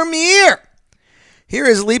world premiere. Here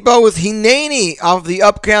is Lipa with Hineni of the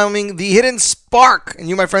upcoming The Hidden Spark. And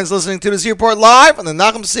you, my friends, listening to the Z Report live on the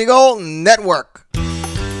Nachum Segal Network.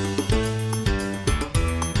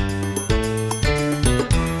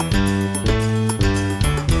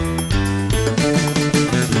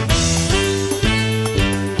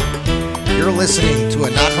 You're listening to a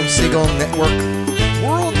Nachum Segal Network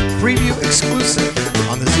World Preview exclusive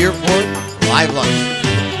on the Z Report Live Lunch.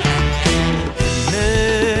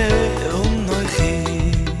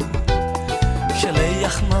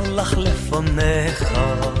 מלאך לפניך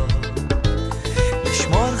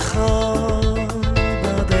לשמורך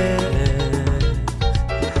בדרך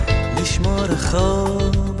לשמורך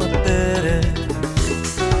בדרך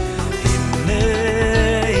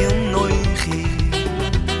הנה יונויכי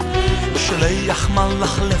שליח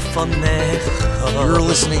מלאך לפניך. You're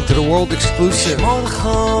listening to the world exclusive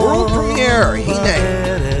world premiere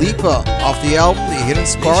Hine Lipa off the album The Hidden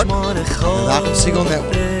Spark on the Nachum Segal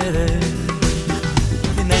Network.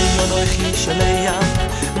 שליח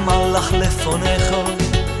מלאך לפניך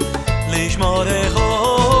לשמורך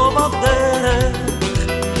בדרך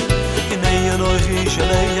הנה אנוכי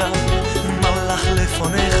שליח מלאך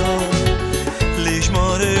לפניך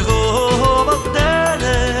לשמורך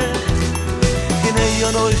בדרך הנה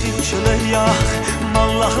אנוכי שליח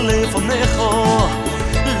מלאך לפניך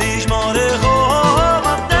לשמורך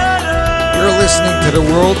בדרך. You're listening to the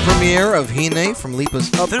world premiere of Hine from Lipa's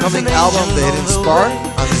upcoming album, The Hidden Spark,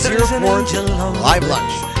 on the Zero Port Live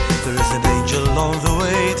Lunch. There is an angel on the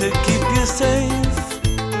way to keep you safe.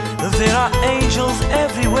 There are angels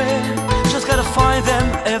everywhere, just gotta find them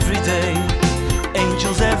every day.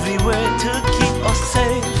 Angels everywhere to keep us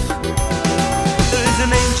safe. There is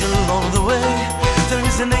an angel on the way. There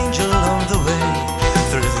is an angel on the way.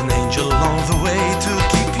 There is an angel on the way to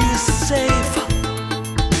keep you safe.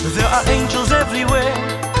 There are angels everywhere,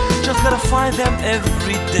 just gotta find them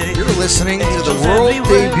every day. You're listening to the world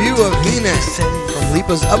debut of Hine from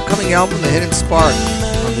Lipa's upcoming album, The Hidden Spark,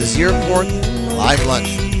 on the Zero Port Live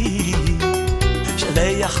Lunch.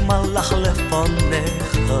 שליח מלאך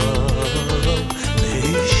לפניך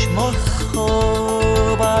לשמורך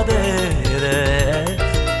בדרך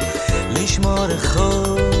לשמורך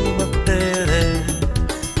בדרך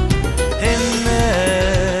הנה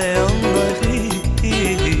אנוכי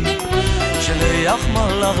שליח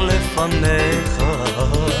מלאך לפניך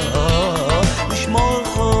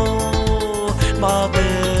לשמורך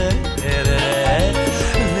בדרך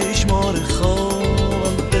לשמורך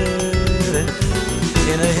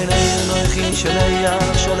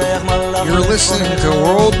You're listening to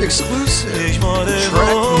world exclusive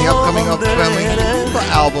track from the upcoming Lipa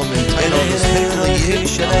album entitled Distinctly You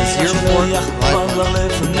on the Zero Port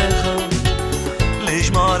Live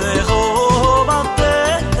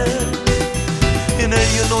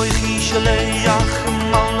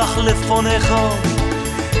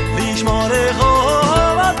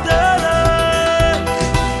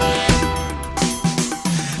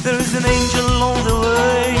There is an angel on the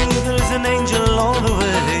way. There is an angel on the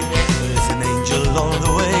way. There is an angel on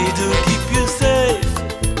the way to keep you safe.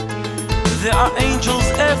 There are angels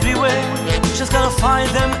everywhere. Just gotta find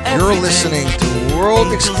them every You're day. listening to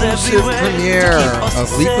world exclusive premiere of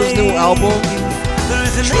Lipa's new album,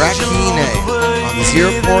 Track Hine, on the Zero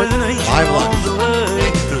Port Live Lunch.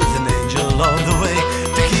 There is an angel on the way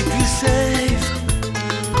to keep you safe.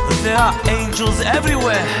 There are angels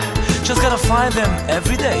everywhere. Just gotta find them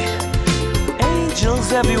every day.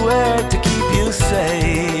 Angels everywhere to keep you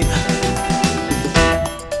safe.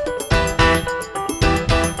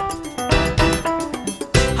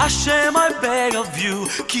 Hashem, I beg of you,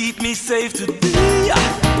 keep me safe today.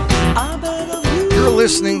 I beg of you. You're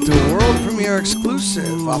listening to world premiere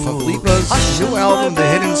exclusive off of Lipa's new album, The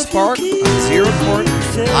Hidden Spark, on Zero Port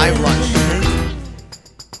Live Lunch.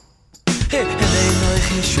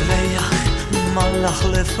 מלאך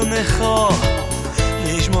לפניך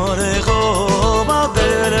לשמורך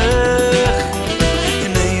בדרך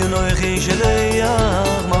הנה אנוכי שליח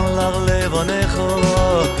מלאך לפניך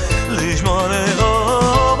לשמורך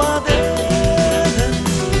בדרך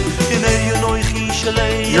הנה אנוכי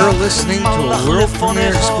שליח You're listening to a world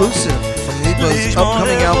premiere exclusive from Lipa's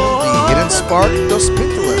upcoming album, The Hidden Spark, Dos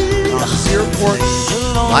Pinteler, on the Zero Port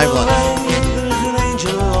Live Lunch.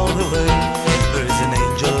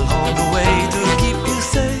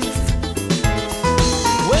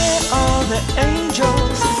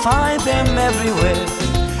 Find them everywhere.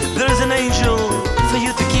 There is an angel for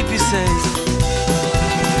you to keep you safe.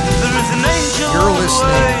 There is an angel. You're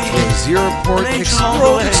listening to a Zero Port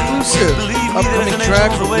world exclusive upcoming track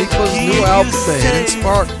from Lipa's new album, The Hidden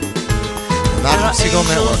Spark. Not from Seagull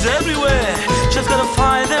Network. Angels everywhere. Just gotta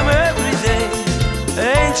find them every day.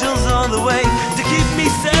 Angels on the way to keep me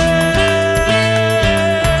safe.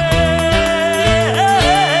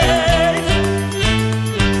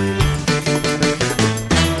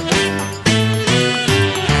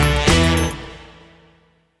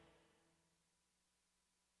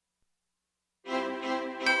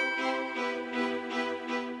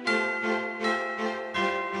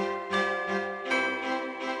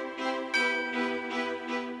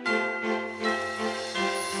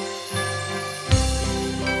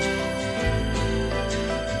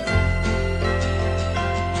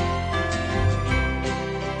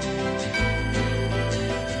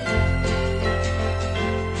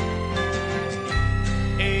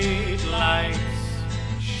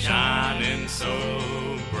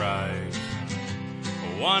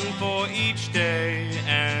 One for each day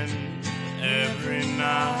and every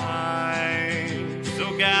night. So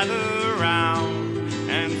gather round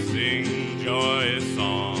and sing joyous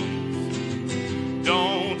songs.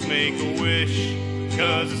 Don't make a wish,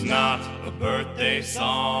 'cause it's not a birthday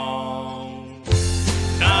song.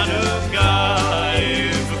 Hanukkah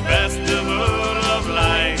is the festival of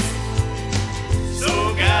light. So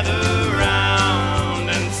gather round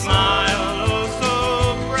and smile, oh so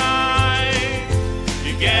bright.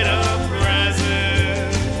 You get a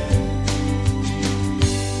present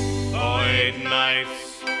for 8 nights.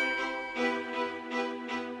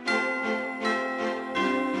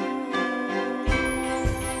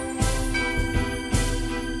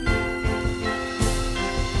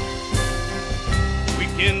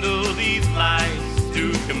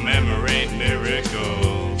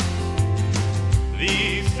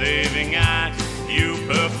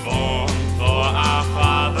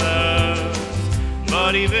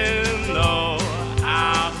 even though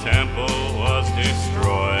our temple was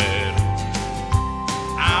destroyed,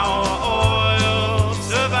 our oil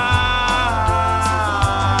survived.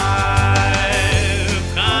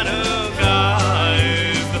 Hanukkah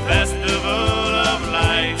is the festival of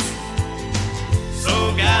lights,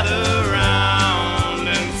 so gather round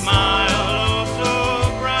and smile oh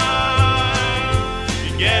so bright.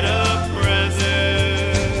 You get a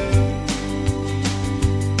present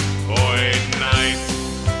for 8 nights.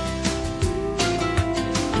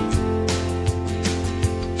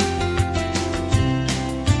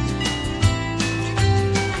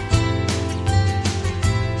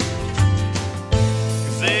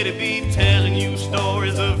 They'd be telling you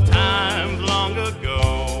stories of times long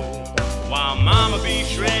ago, while Mama be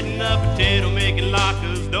shredding up potato, making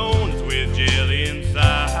lockers, donuts with jelly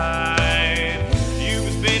inside. You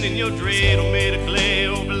be spinning your dreidel made of clay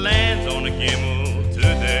over lands on a Gimel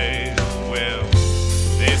today. Well,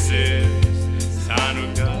 this is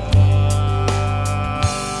Hanukkah.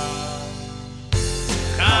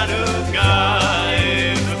 Hanukkah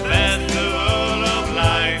is the festival of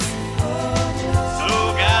lights,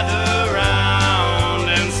 so gather round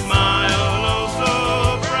and smile oh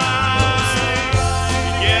so bright.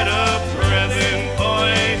 Get a present for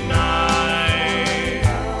 8 nights.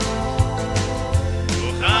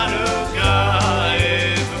 Oh, Hanukkah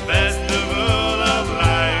is the festival of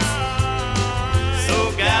lights,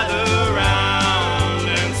 so gather round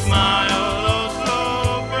and smile oh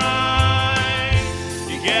so bright.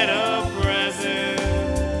 You get a present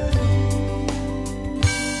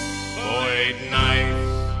for 8 nights.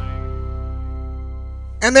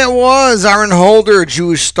 And that was Aaron Holder,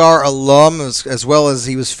 Jewish Star alum, as well as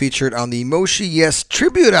he was featured on the Moshe Yes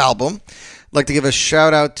tribute album. I'd like to give a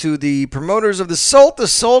shout out to the promoters of the Soul to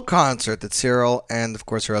Soul concert that Cyril and, of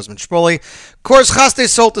course, her husband Shmuley. Of course, Chaste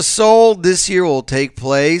Soul to Soul this year will take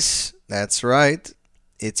place. That's right.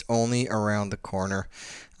 It's only around the corner.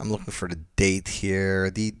 I'm looking for the date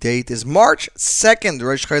here. The date is March 2nd,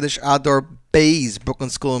 Rosh Chodesh Adar Bays,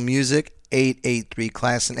 Brooklyn School of Music, 883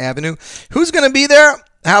 Classen Avenue. Who's going to be there?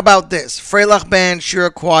 How about this? Freilach Band,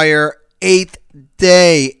 Shira Choir, 8th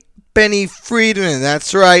day. Benny Friedman,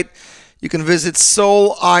 that's right. You can visit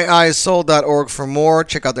souliisoul.org for more.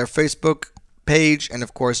 Check out their Facebook page. And,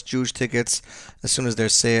 of course, Jewish tickets, as soon as their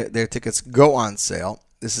tickets go on sale.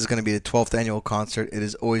 This is going to be the 12th annual concert. It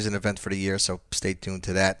is always an event for the year, so stay tuned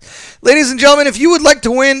to that. Ladies and gentlemen, if you would like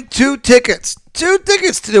to win 2 tickets to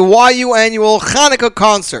the YU annual Hanukkah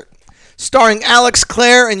concert, starring Alex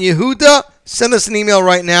Clare and Yehuda, send us an email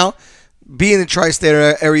right now. Be in the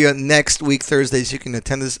tri-state area next week, Thursday, so you can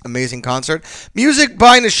attend this amazing concert. Music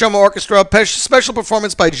by Neshama Orchestra, special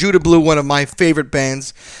performance by Judah Blue, one of my favorite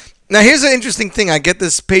bands. Now, here's an interesting thing. I get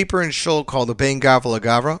this paper in Shul called the Bein Gavra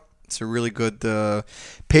L'Gavra. It's a really good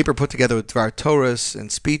paper put together with Dvar Torahs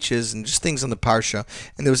and speeches and just things on the Parsha.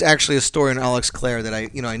 And there was actually a story on Alex Clare that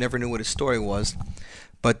I never knew what his story was,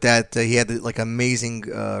 but that he had like amazing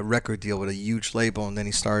record deal with a huge label, and then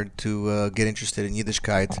he started to get interested in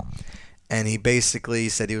Yiddishkeit. And he basically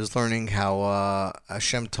said he was learning how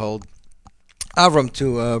Hashem told Avram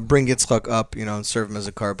to bring Yitzchak up, and serve him as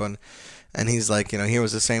a carbon. And he's like, here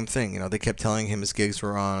was the same thing. They kept telling him his gigs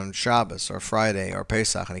were on Shabbos or Friday or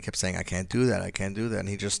Pesach, and he kept saying, I can't do that. And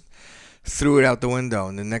he just threw it out the window.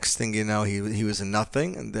 And the next thing you know, he was in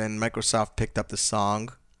nothing. And then Microsoft picked up the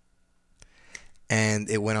song, and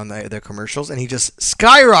it went on their commercials, and he just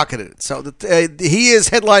skyrocketed it. So he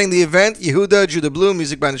is headlining the event, Yehuda, Judah Blue,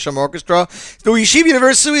 music by the Neshama Orchestra. The Yeshiva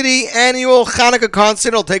University annual Hanukkah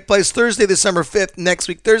concert will take place Thursday, December 5th, next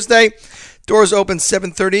week, Thursday. Doors open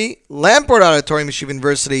 7:30. Lamport Auditorium, Yeshiva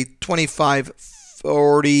University,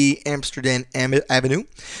 2540 Amsterdam Avenue.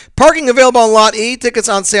 Parking available on Lot E. Tickets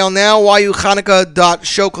on sale now.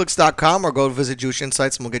 yuhanukkah.showclicks.com, or go visit Jewish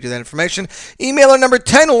Insights and we'll get you that information. Emailer number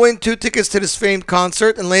 10 will win 2 tickets to this famed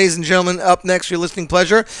concert. And ladies and gentlemen, up next for your listening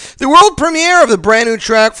pleasure, the world premiere of the brand new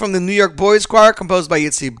track from the New York Boys Choir, composed by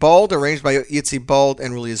Yitzi Bold, arranged by Yitzi Bold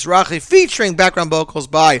and Ruli Ezrachi, featuring background vocals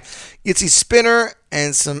by Yitzi Spinner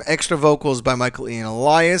and some extra vocals by Michael Ian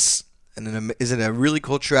Elias. And then is it a really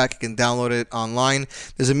cool track? You can download it online.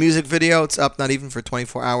 There's a music video. It's up not even for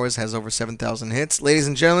 24 hours. Has over 7,000 hits. Ladies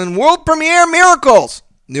and gentlemen, world premiere Miracles.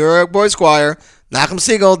 New York Boys Choir.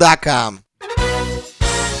 NachumSiegel.com.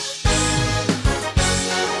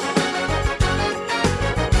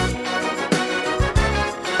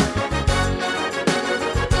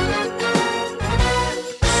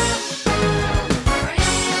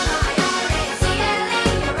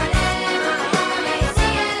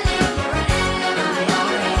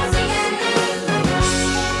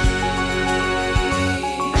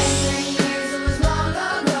 Long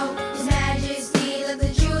ago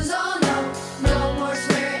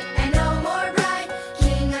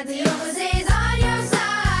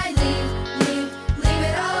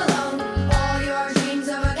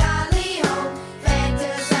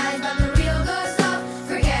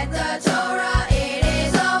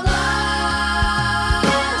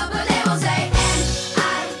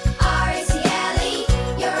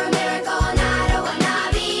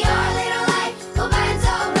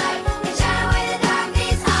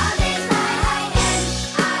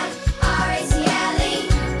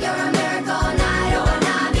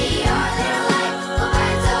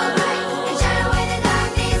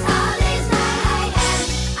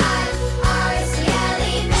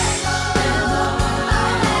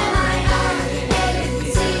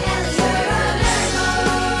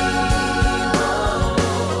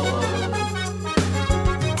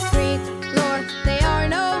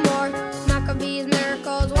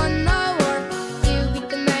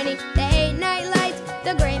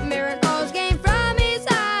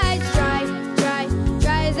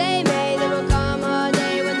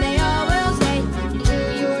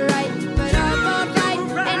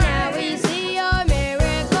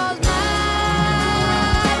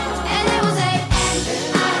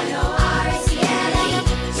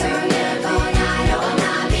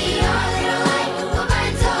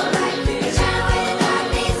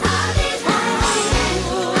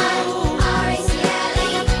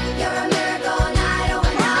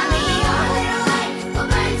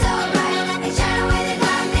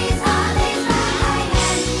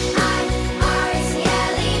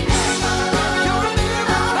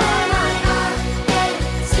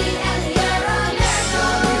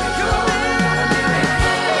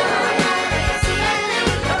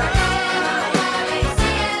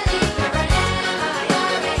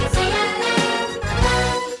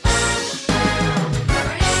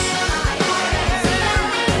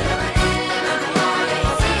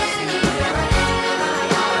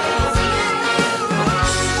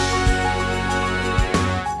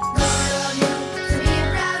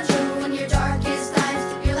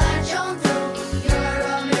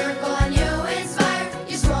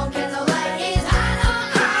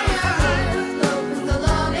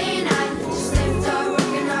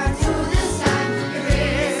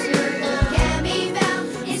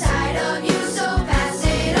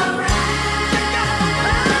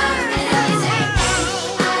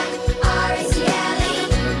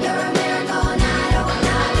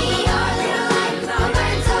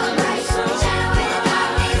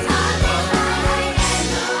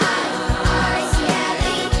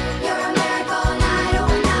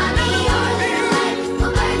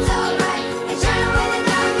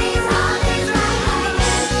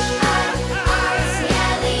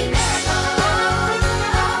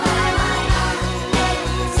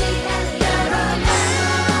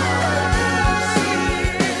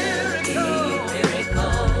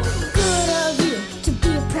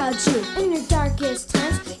In your darkest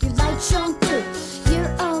times, your light shone through. You're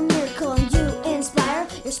a miracle and you inspire.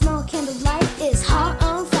 Your small candlelight is hot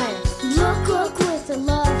on fire. Look with a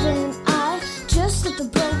loving eye. Just lift the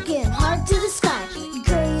broken heart to the sky. The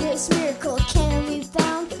greatest miracle can be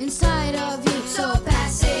found inside of you. So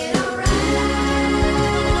pass it around.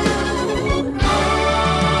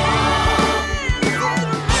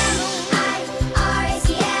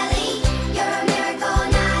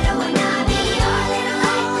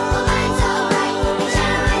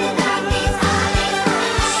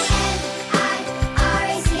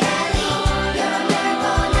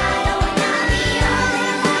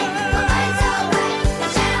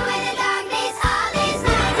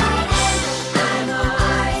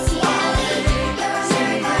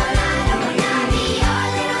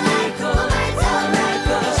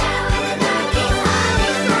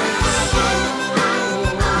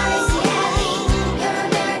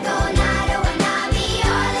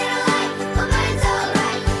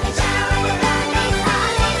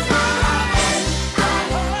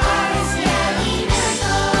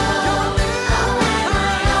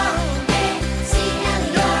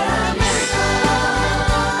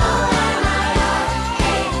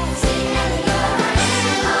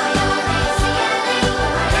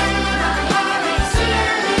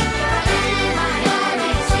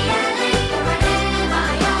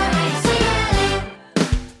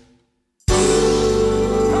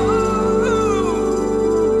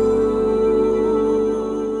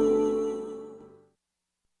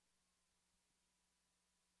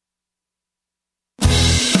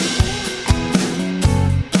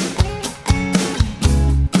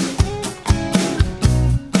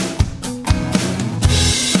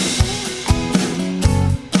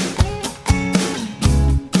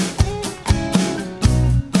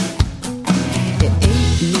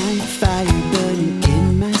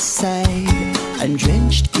 I'm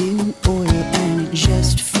drenched in oil and it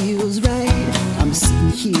just feels right. I'm sitting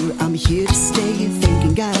here, I'm here to stay,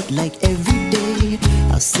 thanking God like every day.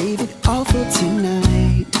 I'll save it all for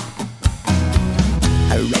tonight.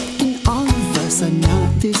 I reckon all of us are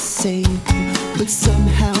not the same, but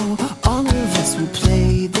somehow all of us will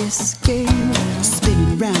play this game.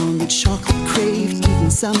 Spinning around the chocolate crave, eating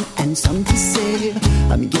some and some to save.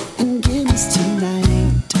 I'm getting Guinness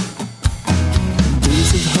tonight.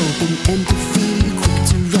 Days of hope and empathy, quick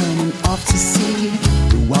to run and off to sea.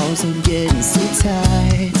 The walls are getting so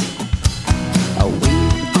tight. I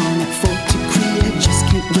wait on that fourth decree, I just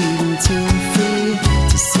can't wait until I'm free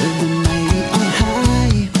to serve the mighty on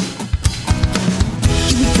high.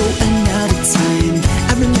 Here we go another time,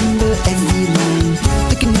 I remember every line.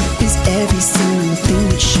 Picking up is every single thing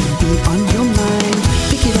that should be on your mind.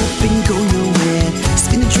 Pick it up and go nowhere,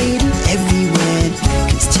 spin the trading everywhere,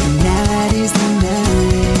 'cause tonight is the night.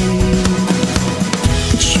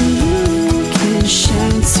 But you can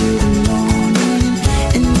shine till the morning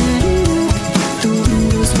and light it up, the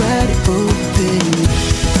windows wide open.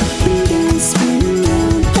 Up and down, spin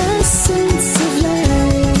around, that sense of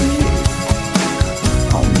life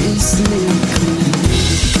on this miracle night.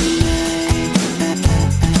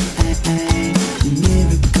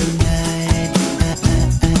 Miracle night.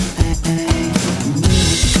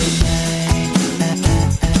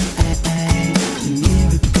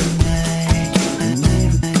 Miracle night.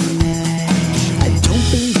 I don't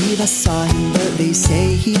believe I saw him, but they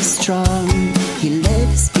say he's strong. He led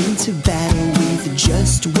us into battle with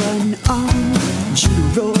just one arm. Judah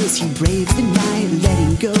rose, he braved the night,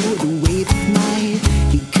 letting go the wave of might.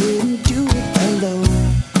 He couldn't do it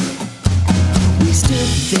alone. We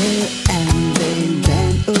stood there and they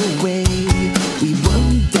ran away. We won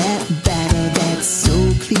that battle that's so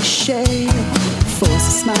cliche. Force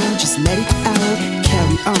a smile, just let it out.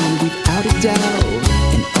 Carry on without a doubt,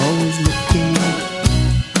 and always looking up.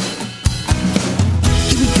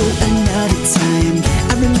 Here we go another time,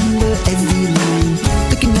 I remember every line.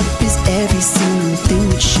 Picking up is every single thing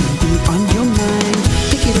that should be on your mind.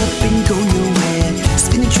 Pick it up and go nowhere,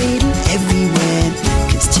 spin the trading everywhere,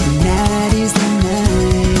 'cause tonight is the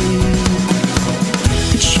night.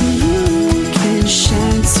 But you can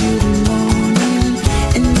shine till the morning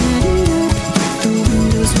and light it up, the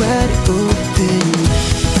windows wide open.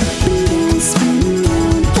 Up and down, spin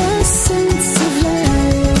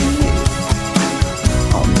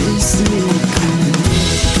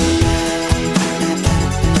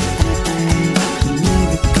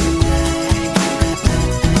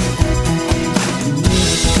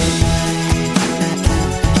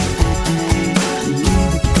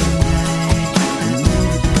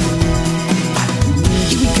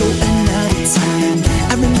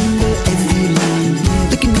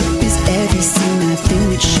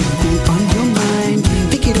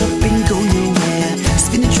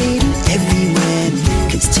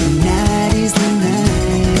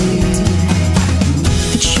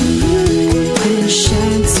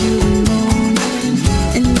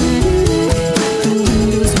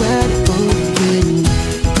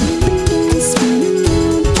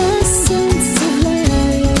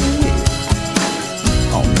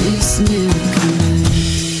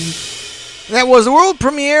That was the world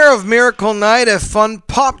premiere of Miracle Night, a fun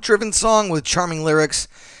pop-driven song with charming lyrics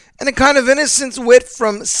and a kind of innocent wit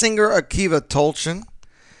from singer Akiva Tolchin.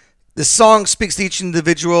 The song speaks to each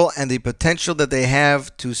individual and the potential that they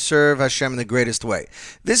have to serve Hashem in the greatest way.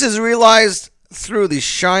 This is realized through the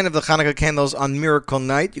shine of the Hanukkah candles on Miracle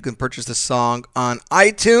Night. You can purchase the song on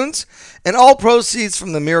iTunes, and all proceeds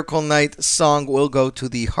from the Miracle Night song will go to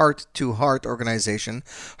the Heart to Heart organization.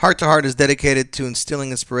 Heart to Heart is dedicated to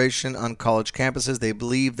instilling inspiration on college campuses. They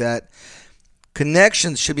believe that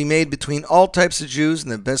connections should be made between all types of Jews, and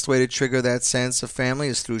the best way to trigger that sense of family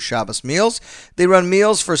is through Shabbos meals. They run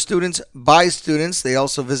meals for students by students. They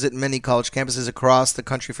also visit many college campuses across the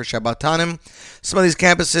country for Shabbatanim. Some of these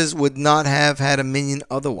campuses would not have had a minyan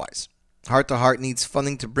otherwise. Heart to Heart needs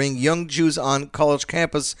funding to bring young Jews on college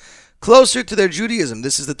campus closer to their Judaism.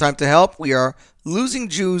 This is the time to help. We are losing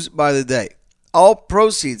Jews by the day. All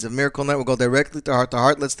proceeds of Miracle Night will go directly to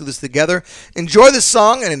Heart. Let's do this together. Enjoy this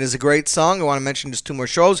song, and it is a great song. I want to mention just two more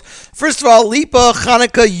shows. First of all, Lipa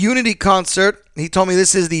Hanukkah Unity Concert. He told me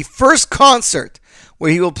this is the first concert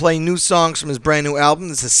where he will play new songs from his brand new album.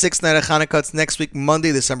 This is the sixth night of Hanukkah. It's next week,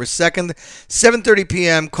 Monday, December 2nd, 7:30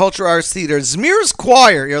 p.m., Culture Arts Theater. Zmir's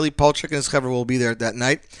Choir, Yerli Polchik and his cover will be there that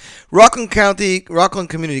night. Rockland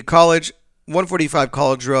Community College, 145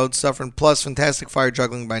 College Road, Suffern Plus, Fantastic Fire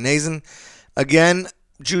Juggling by Nazin. Again,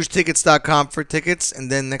 JewishTickets.com for tickets,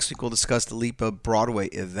 and then next week we'll discuss the Lipa Broadway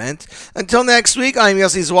event. Until next week, I'm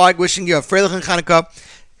Yossi Zweig, wishing you a Freilich Hanukkah.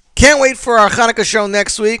 Can't wait for our Hanukkah show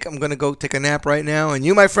next week. I'm going to go take a nap right now, and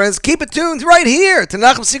you, my friends, keep it tuned right here to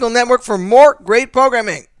Nachum Segal Network for more great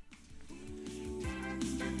programming.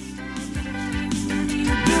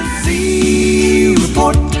 The Z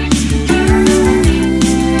Report.